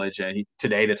some knowledge, and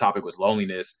today the topic was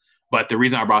loneliness. But the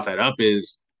reason I brought that up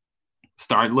is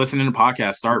Start listening to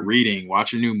podcasts, start reading,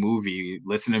 watch a new movie,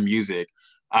 listen to music.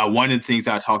 One of the things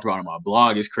that I talked about on my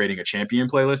blog is creating a champion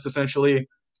playlist, essentially,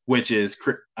 which is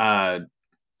and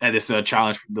it's a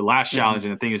challenge, the last challenge,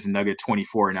 and the thing is Nugget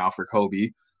 24 now for Kobe.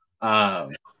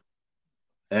 And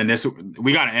this,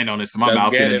 we got to end on this. My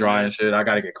mouth getting dry and shit. I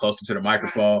got to get closer to the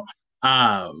microphone.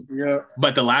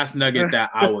 But the last nugget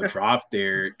that I would drop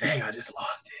there, dang, I just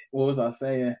lost it. What was I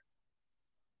saying?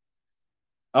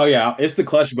 Oh yeah, it's the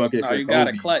clutch bucket. Oh, you got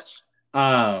a clutch.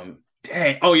 Dang.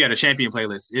 Oh yeah, the champion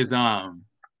playlist is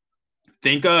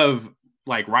think of,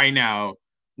 like, right now,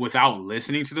 without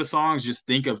listening to the songs, just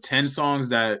think of 10 songs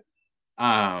that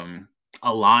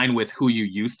align with who you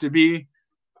used to be,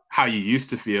 how you used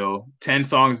to feel, 10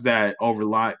 songs that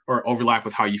overlap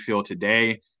with how you feel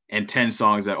today, and 10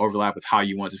 songs that overlap with how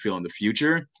you want to feel in the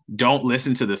future. Don't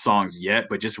listen to the songs yet,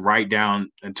 but just write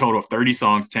down a total of 30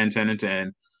 songs, 10, 10, and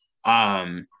 10.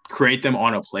 Create them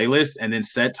on a playlist, and then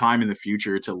set time in the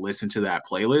future to listen to that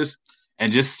playlist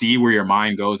and just see where your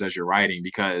mind goes as you're writing,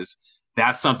 because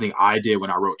that's something I did when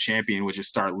I wrote Champion, which is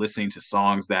start listening to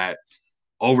songs that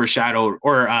overshadowed,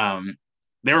 or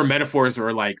there were metaphors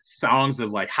or like songs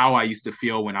of like how I used to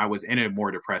feel when I was in a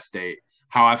more depressed state,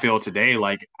 how I feel today,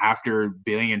 like after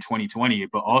being in 2020,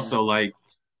 but also like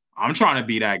I'm trying to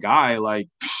be that guy like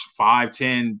 5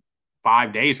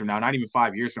 days from now, not even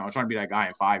 5 years from now. I'm trying to be that guy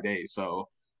in 5 days. So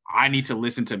I need to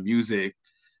listen to music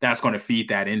that's going to feed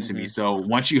that into me. So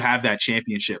once you have that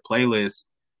championship playlist,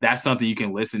 that's something you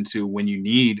can listen to when you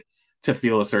need to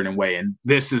feel a certain way. And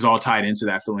this is all tied into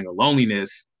that feeling of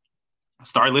loneliness.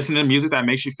 Start listening to music that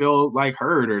makes you feel like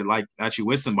heard, or like that you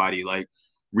with somebody. Like,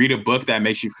 read a book that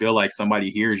makes you feel like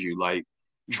somebody hears you. Like,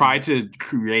 try to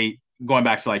create, going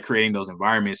back to like creating those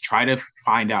environments, try to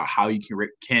find out how you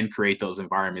can create those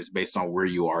environments based on where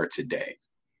you are today.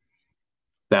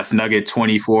 That's Nugget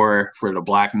 24 for the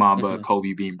Black Mamba,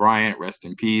 Kobe Bean Bryant. Rest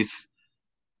in peace.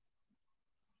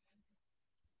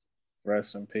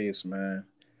 Rest in peace, man.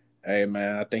 Hey,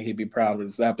 man, I think he'd be proud of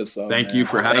this episode. Thank you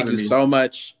for having me. Thank you so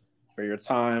much for your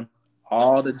time.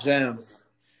 All the gems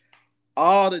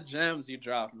you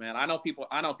dropped, man. I know people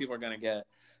are gonna get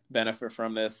benefit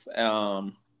from this.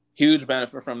 Huge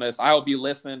benefit from this. I hope you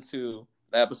listen to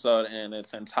the episode in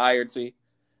its entirety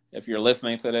if you're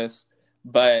listening to this.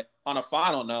 But on a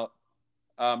final note,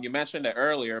 you mentioned it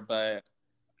earlier, but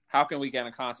how can we get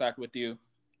in contact with you?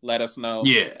 Let us know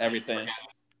everything.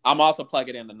 I'm also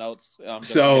plugging in the notes.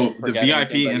 So the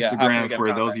VIP Instagram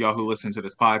for those of y'all who listen to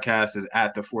this podcast is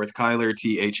at the Fourth Kyler,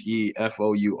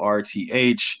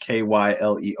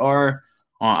 TheFourthKyler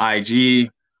on IG.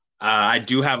 I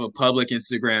do have a public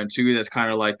Instagram too. That's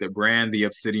kind of like the brand, the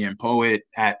Obsidian Poet,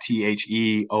 at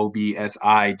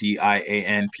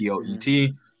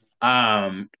TheObsidianPoet.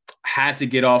 Had to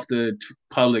get off the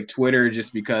public Twitter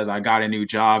just because I got a new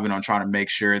job and I'm trying to make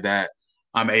sure that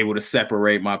I'm able to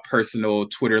separate my personal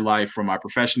Twitter life from my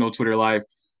professional Twitter life.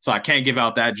 So I can't give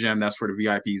out that gem. That's for the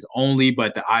VIPs only,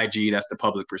 but the IG, that's the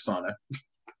public persona.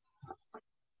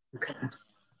 Okay.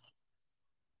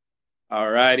 All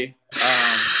righty.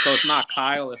 So it's not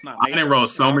Kyle. It's not Nathan. I didn't wrote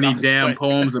so many damn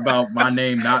poems about my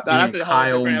name not being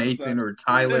Kyle, Nathan, or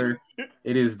Tyler.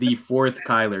 It is the Fourth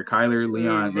Kyler. Kyler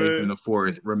Leon Nathan the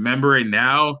Fourth. Remember it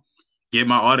now. Get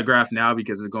my autograph now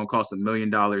because it's going to cost $1 million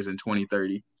in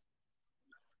 2030.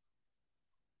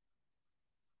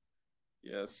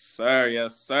 Yes, sir.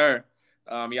 Yes, sir.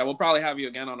 We'll probably have you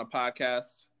again on the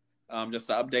podcast just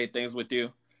to update things with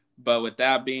you. But with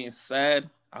that being said,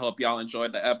 I hope y'all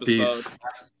enjoyed the episode. Peace.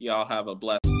 Y'all have a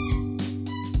blessed.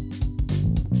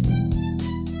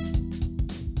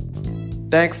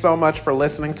 Thanks so much for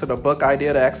listening to the Book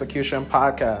Idea to Execution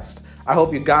podcast. I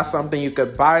hope you got something you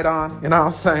could bite on. You know what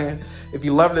I'm saying? If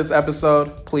you love this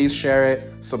episode, please share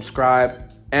it,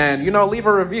 subscribe, and, leave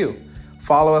a review.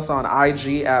 Follow us on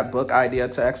IG at Book Idea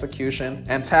to Execution,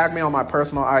 and tag me on my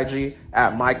personal IG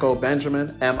at Michael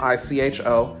Benjamin,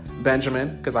 MICHO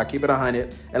Benjamin, because I keep it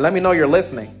 100. And let me know you're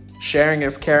listening. Sharing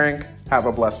is caring. Have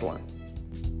a blessed one.